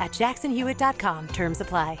how at jacksonhewitt.com. Terms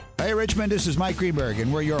apply. Hey, Richmond, this is Mike Greenberg,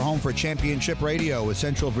 and we're your home for Championship Radio with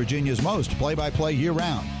Central Virginia's most play-by-play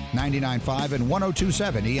year-round. 99.5 and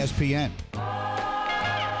 102.7 ESPN.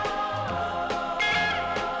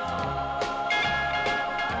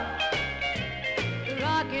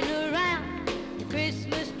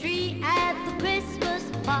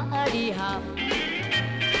 Party hop,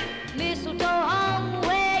 mistletoe home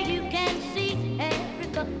where you can see every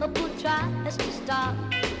couple tries to stop.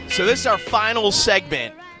 So this is our final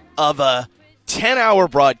segment of a 10-hour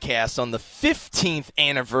broadcast on the 15th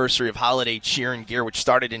anniversary of Holiday Cheer and Gear, which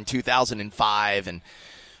started in 2005. And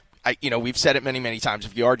we've said it many, many times.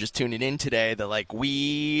 If you are just tuning in today, that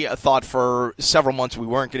we thought for several months we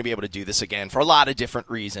weren't going to be able to do this again for a lot of different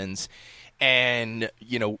reasons. And,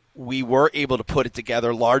 we were able to put it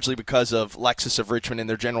together largely because of Lexus of Richmond and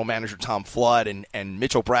their general manager, Tom Flood, and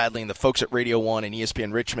Mitchell Bradley and the folks at Radio 1 and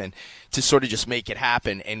ESPN Richmond to sort of just make it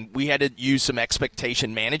happen. And we had to use some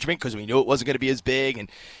expectation management because we knew it wasn't going to be as big and,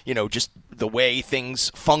 just the way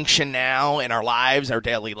things function now in our lives, our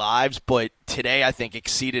daily lives. But today, I think,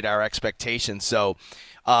 exceeded our expectations. So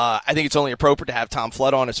I think it's only appropriate to have Tom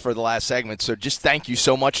Flood on us for the last segment. So just thank you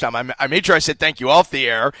so much, Tom. I made sure I said thank you off the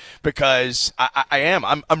air because I am.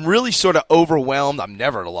 I'm really sort of overwhelmed. I'm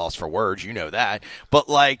never at a loss for words. You know that. But,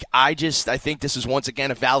 like, I think this is once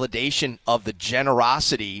again a validation of the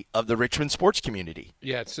generosity of the Richmond sports community.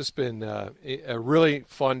 Yeah, it's just been a really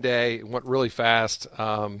fun day. It went really fast.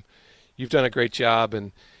 You've done a great job.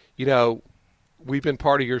 And, you know, we've been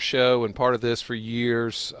part of your show and part of this for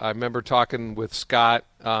years. I remember talking with Scott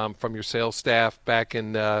from your sales staff back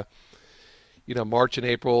in, March and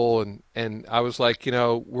April. And I was like,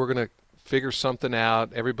 we're going to figure something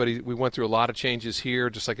out. We went through a lot of changes here,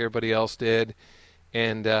 just like everybody else did.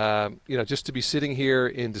 And, just to be sitting here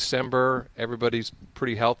in December, everybody's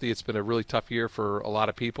pretty healthy. It's been a really tough year for a lot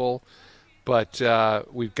of people. But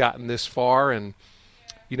we've gotten this far, and,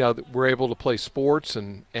 we're able to play sports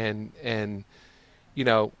and got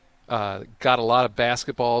a lot of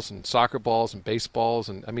basketballs and soccer balls and baseballs.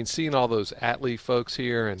 And, I mean, seeing all those athlete folks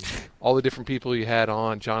here and all the different people you had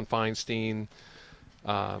on, John Feinstein,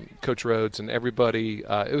 Coach Rhoades, and everybody,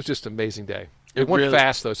 it was just an amazing day. It went really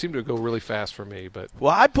fast, though. It seemed to go really fast for me.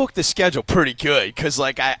 Well, I booked the schedule pretty good because,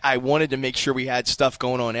 like, I wanted to make sure we had stuff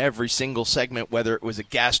going on every single segment, whether it was a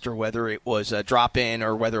guest or whether it was a drop-in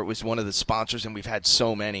or whether it was one of the sponsors, and we've had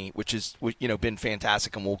so many, which has been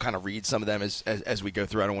fantastic, and we'll kind of read some of them as we go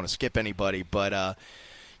through. I don't want to skip anybody, but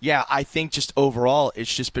yeah, I think just overall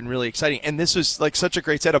it's just been really exciting. And this was like such a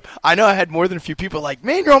great setup. I know I had more than a few people like,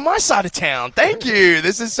 man, you're on my side of town. Thank you.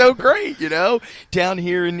 This is so great, down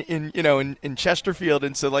here in Chesterfield.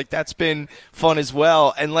 And so, like, that's been fun as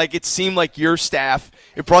well. And, like, it seemed like your staff,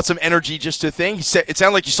 it brought some energy just to think. It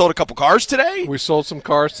sounded like you sold a couple cars today. We sold some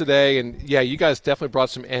cars today. And, yeah, you guys definitely brought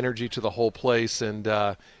some energy to the whole place. And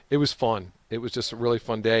it was fun. It was just a really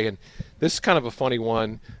fun day. And this is kind of a funny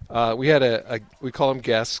one. We had we call them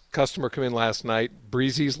guests, customer come in last night,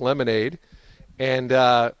 Breezy's Lemonade. And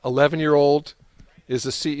 11-year-old is the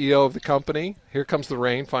CEO of the company. Here comes the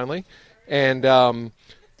rain finally. And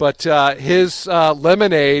but his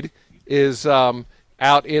lemonade is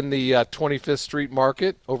out in the 25th Street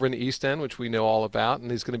Market over in the East End, which we know all about.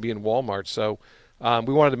 And he's going to be in Walmart. So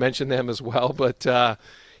we wanted to mention them as well. But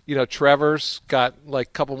Trevor's got like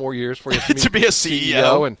a couple more years for you to be a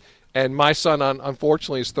CEO. And my son,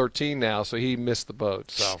 unfortunately, is 13 now, so he missed the boat.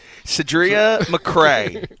 So Cedria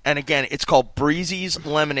McCrae, and again, it's called Breezy's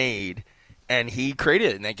Lemonade, and he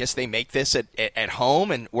created it. And I guess they make this at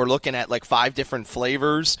home, and we're looking at like 5 different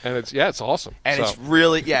flavors. And it's awesome. And it's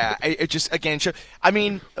really, it just, again, I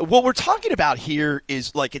mean, what we're talking about here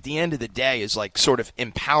is, like, at the end of the day is like sort of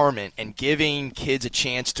empowerment and giving kids a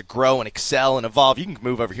chance to grow and excel and evolve. You can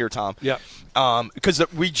move over here, Tom. Yeah. Because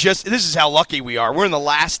this is how lucky we are. We're in the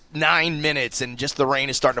last 9 minutes, and just the rain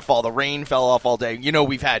is starting to fall. The rain fell off all day.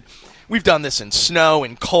 We've done this in snow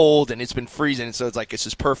and cold, and it's been freezing, and so it's like this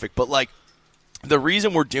is perfect. But, like, the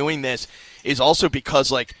reason we're doing this is also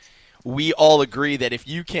because, like, we all agree that if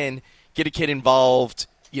you can get a kid involved,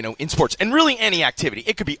 in sports and really any activity,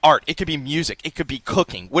 it could be art, it could be music, it could be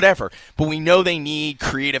cooking, whatever. But we know they need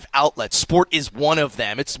creative outlets. Sport is one of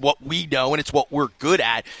them. It's what we know and it's what we're good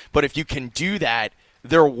at. But if you can do that,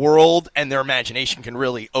 their world and their imagination can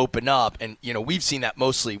really open up. And, we've seen that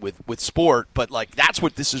mostly with sport, but, like, that's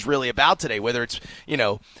what this is really about today, whether it's,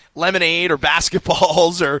 lemonade or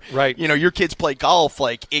basketballs or, right. Your kids play golf,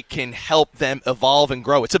 like, it can help them evolve and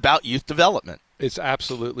grow. It's about youth development. It's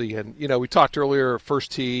absolutely. And, we talked earlier,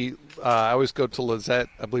 First Tee, I always go to Lizette,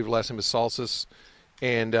 I believe her last name is Salsis,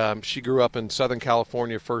 and she grew up in Southern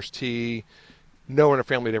California, First Tee. No one in her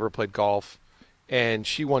family had ever played golf. And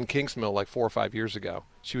she won Kingsmill like 4 or 5 years ago.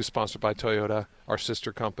 She was sponsored by Toyota, our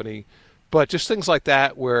sister company. But just things like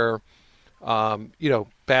that where,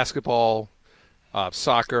 basketball,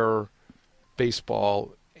 soccer,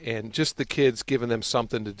 baseball, and just the kids giving them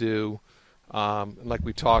something to do. And like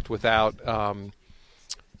we talked, without,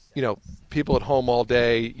 people at home all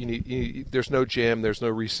day, there's no gym, there's no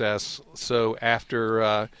recess. So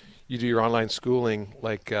after you do your online schooling,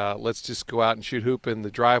 like let's just go out and shoot hoop in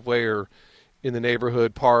the driveway or in the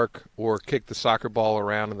neighborhood park, or kick the soccer ball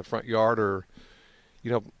around in the front yard, or,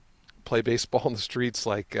 play baseball in the streets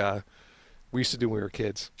like we used to do when we were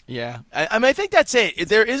kids. Yeah. I mean, I think that's it.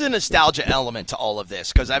 There is a nostalgia element to all of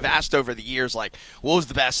this, because I've asked over the years, like, what was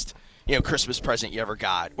the best Christmas present you ever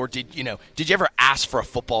got? Or did you ever ask for a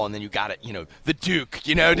football and then you got it, the Duke,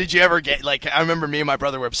 did you ever get, like, I remember me and my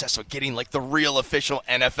brother were obsessed with getting, like, the real official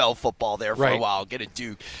NFL football there for a while, get a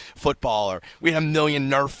Duke football, or we had a million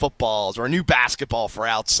Nerf footballs, or a new basketball for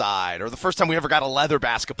outside, or the first time we ever got a leather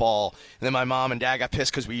basketball, and then my mom and dad got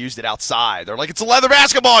pissed because we used it outside. They're like, it's a leather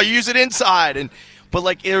basketball, you use it inside. But,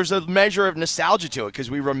 like, there's a measure of nostalgia to it because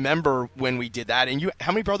we remember when we did that. And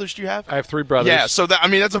how many brothers do you have? I have 3 brothers. Yeah, so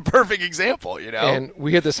that's a perfect example, you know. And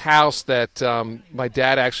we had this house that my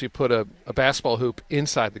dad actually put a basketball hoop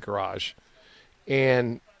inside the garage.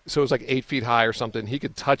 And so it was like 8 feet high or something. He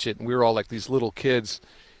could touch it, and we were all like these little kids.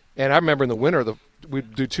 And I remember in the winter,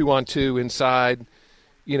 we'd do 2-on-2 inside,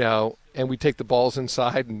 you know, and we'd take the balls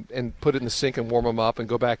inside and put it in the sink and warm them up and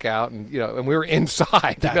go back out. And, you know, and we were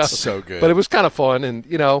inside. That's so good. But it was kind of fun. And,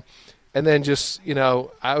 you know, and then just, you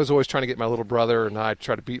know, I was always trying to get my little brother, and I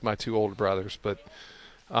tried to beat my 2 older brothers. But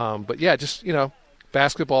yeah, just, you know,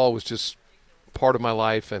 basketball was just part of my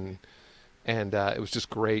life, and it was just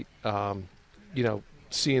great, you know,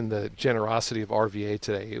 seeing the generosity of RVA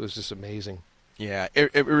today. It was just amazing. Yeah,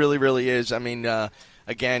 it really, really is. I mean,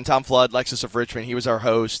 again, Tom Flood, Lexus of Richmond, he was our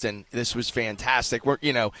host, and this was fantastic. We're,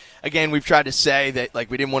 you know, again, we've tried to say that, like,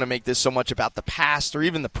 we didn't want to make this so much about the past or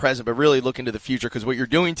even the present, but really look into the future, because what you're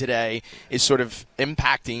doing today is sort of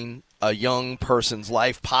impacting a young person's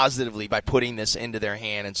life positively by putting this into their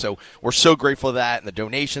hand. And so we're so grateful for that, and the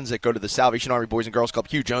donations that go to the Salvation Army Boys and Girls Club.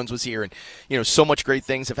 Hugh Jones was here, and, you know, so much great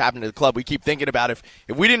things have happened to the club. We keep thinking about if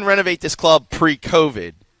we didn't renovate this club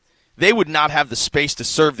pre-COVID, they would not have the space to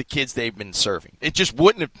serve the kids they've been serving. It just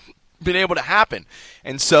wouldn't have been able to happen.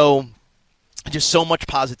 And so just so much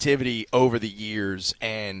positivity over the years.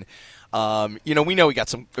 And, you know, we know we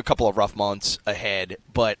got a couple of rough months ahead,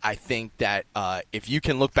 but I think that if you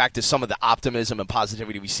can look back to some of the optimism and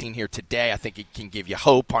positivity we've seen here today, I think it can give you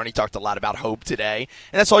hope. Barney talked a lot about hope today,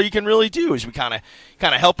 and that's all you can really do is we kind of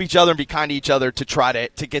help each other and be kind to each other to try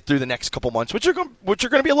to get through the next couple months, which are going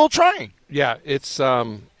to be a little trying. Yeah,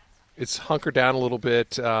 it's hunkered down a little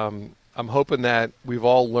bit. I'm hoping that we've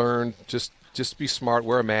all learned just be smart,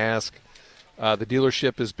 wear a mask. The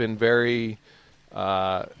dealership has been very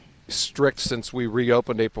strict since we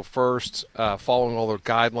reopened April 1st, following all the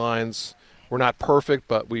guidelines. We're not perfect,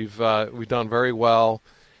 but we've done very well,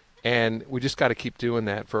 and we just got to keep doing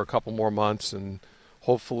that for a couple more months, and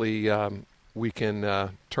hopefully we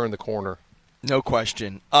can turn the corner. No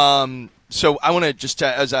question. So I want to just,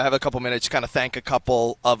 as I have a couple minutes, kind of thank a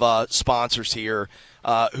couple of sponsors here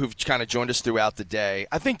who've kind of joined us throughout the day.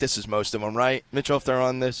 I think this is most of them, right? Mitchell, if they're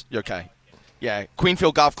on this? Okay. Yeah,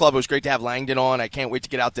 Queenfield Golf Club. It was great to have Langdon on. I can't wait to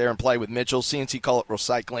get out there and play with Mitchell. CNC Cullet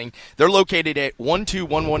Recycling. They're located at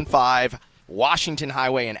 12115 Washington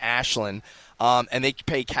Highway in Ashland. And they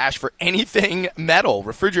pay cash for anything metal,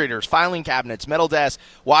 refrigerators, filing cabinets, metal desks,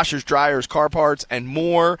 washers, dryers, car parts, and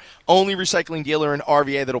more. Only recycling dealer in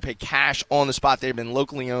RVA that'll pay cash on the spot. They've been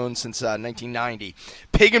locally owned since 1990.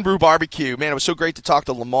 Pig and Brew Barbecue. Man, it was so great to talk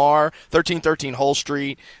to Lamar, 1313 Hull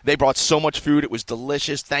Street. They brought so much food. It was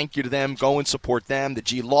delicious. Thank you to them. Go and support them. The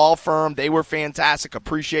G Law Firm, they were fantastic.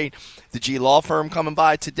 Appreciate the G Law Firm coming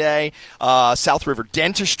by today. South River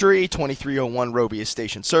Dentistry, 2301 Robia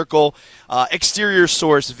Station Circle. Exterior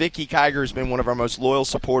Source, Vicky Kiger has been one of our most loyal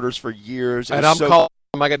supporters for years. And I'm calling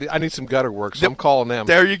them. I need some gutter work, so I'm calling them.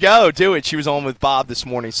 There you go. Do it. She was on with Bob this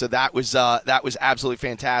morning, so that was absolutely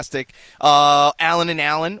fantastic. Allen and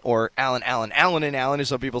Allen, or Allen and Allen, as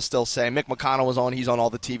some people still say. Mick McConnell was on. He's on all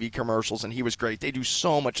the TV commercials, and he was great. They do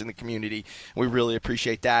so much in the community. We really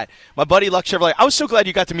appreciate that. My buddy Luck Chevrolet. I was so glad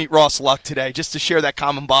you got to meet Ross Luck today, just to share that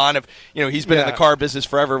common bond of, you know, he's been in the car business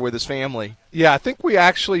forever with his family. Yeah, I think we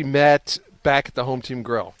actually met back at the Home Team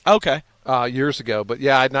Grill. Okay. Years ago. But,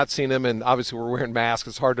 yeah, I'd not seen him, and obviously we're wearing masks.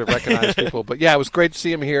 It's hard to recognize people. But, yeah, it was great to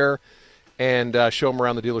see him here and show him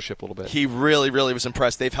around the dealership a little bit. He really, really was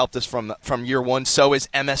impressed. They've helped us from year one. So is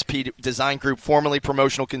MSP Design Group, formerly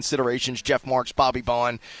Promotional Considerations, Jeff Marks, Bobby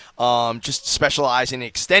Bond, just specializing in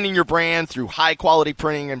extending your brand through high-quality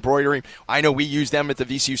printing and embroidery. I know we use them at the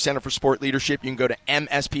VCU Center for Sport Leadership. You can go to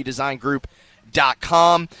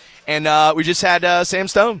mspdesigngroup.com. And we just had Sam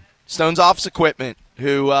Stone, Stone's Office Equipment,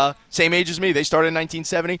 who same age as me. They started in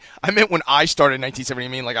 1970. I meant when I started in 1970. I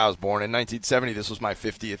mean, like I was born in 1970. This was my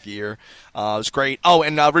 50th year. It was great. Oh,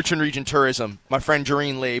 and Richmond Region Tourism, my friend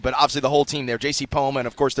Jareen Lee, but obviously the whole team there. J.C. Poma, and,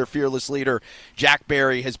 of course, their fearless leader, Jack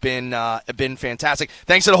Berry, has been fantastic.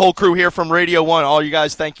 Thanks to the whole crew here from Radio 1. All you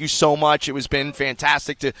guys, thank you so much. It has been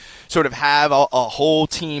fantastic to sort of have a whole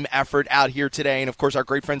team effort out here today. And, of course, our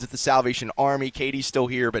great friends at the Salvation Army. Katie's still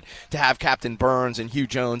here, but to have Captain Burns and Hugh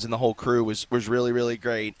Jones and the whole crew was really, really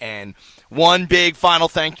great. And one big final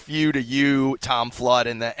thank you to you, Tom Flood,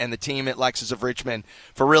 and the team at Lexus of Richmond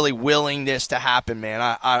for really willing this to happen,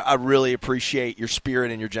 man. I really appreciate your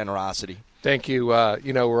spirit and your generosity. Thank you.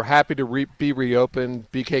 We're happy to be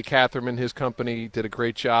reopened. BK Catherine and his company did a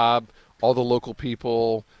great job. All the local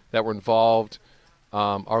people that were involved.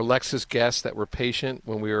 Our Lexus guests that were patient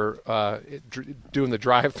when we were doing the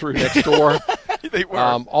drive-through next door. They were.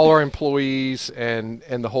 All our employees and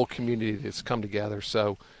the whole community that's come together.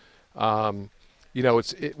 So,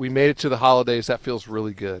 we made it to the holidays. That feels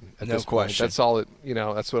really good. At No this question. Point. That's all.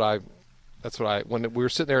 That's what I. When we were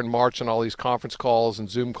sitting there in March on all these conference calls and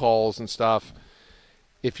Zoom calls and stuff,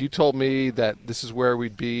 if you told me that this is where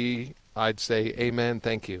we'd be, I'd say, amen,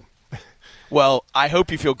 thank you. Well, I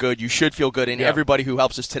hope you feel good. You should feel good, and everybody who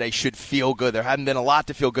helps us today should feel good. There hasn't been a lot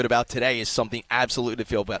to feel good about today. Is something absolutely to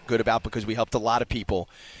feel good about because we helped a lot of people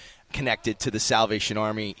connected to the Salvation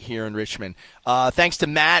Army here in Richmond. Thanks to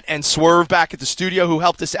Matt and Swerve back at the studio who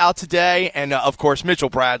helped us out today, and of course Mitchell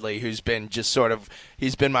Bradley, who's been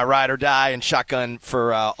he's been my ride or die and shotgun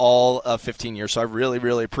for all of 15 years. So I really,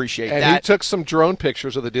 really appreciate that. And he took some drone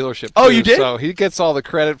pictures of the dealership. Oh, too, you did? So he gets all the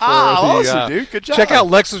credit for awesome, dude. Good job. Check out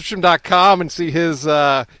LexusRichmond.com and see his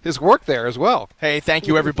work there as well. Hey, thank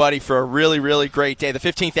you everybody for a really, really great day. The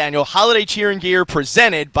 15th annual Holiday Cheer and Gear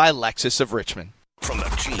presented by Lexus of Richmond. From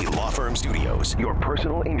the G Law Firm Studios, your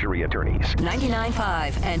personal injury attorneys.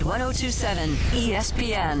 99.5 and 102.7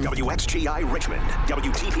 ESPN. WXGI Richmond,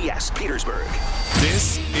 WTPS Petersburg.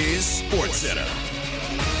 This is SportsCenter.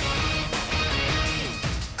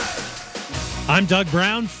 I'm Doug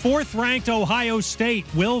Brown. Fourth-ranked Ohio State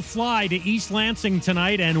will fly to East Lansing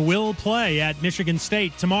tonight and will play at Michigan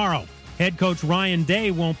State tomorrow. Head coach Ryan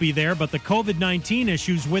Day won't be there, but the COVID-19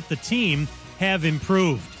 issues with the team have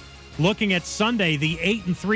improved. Looking at Sunday, the 8-3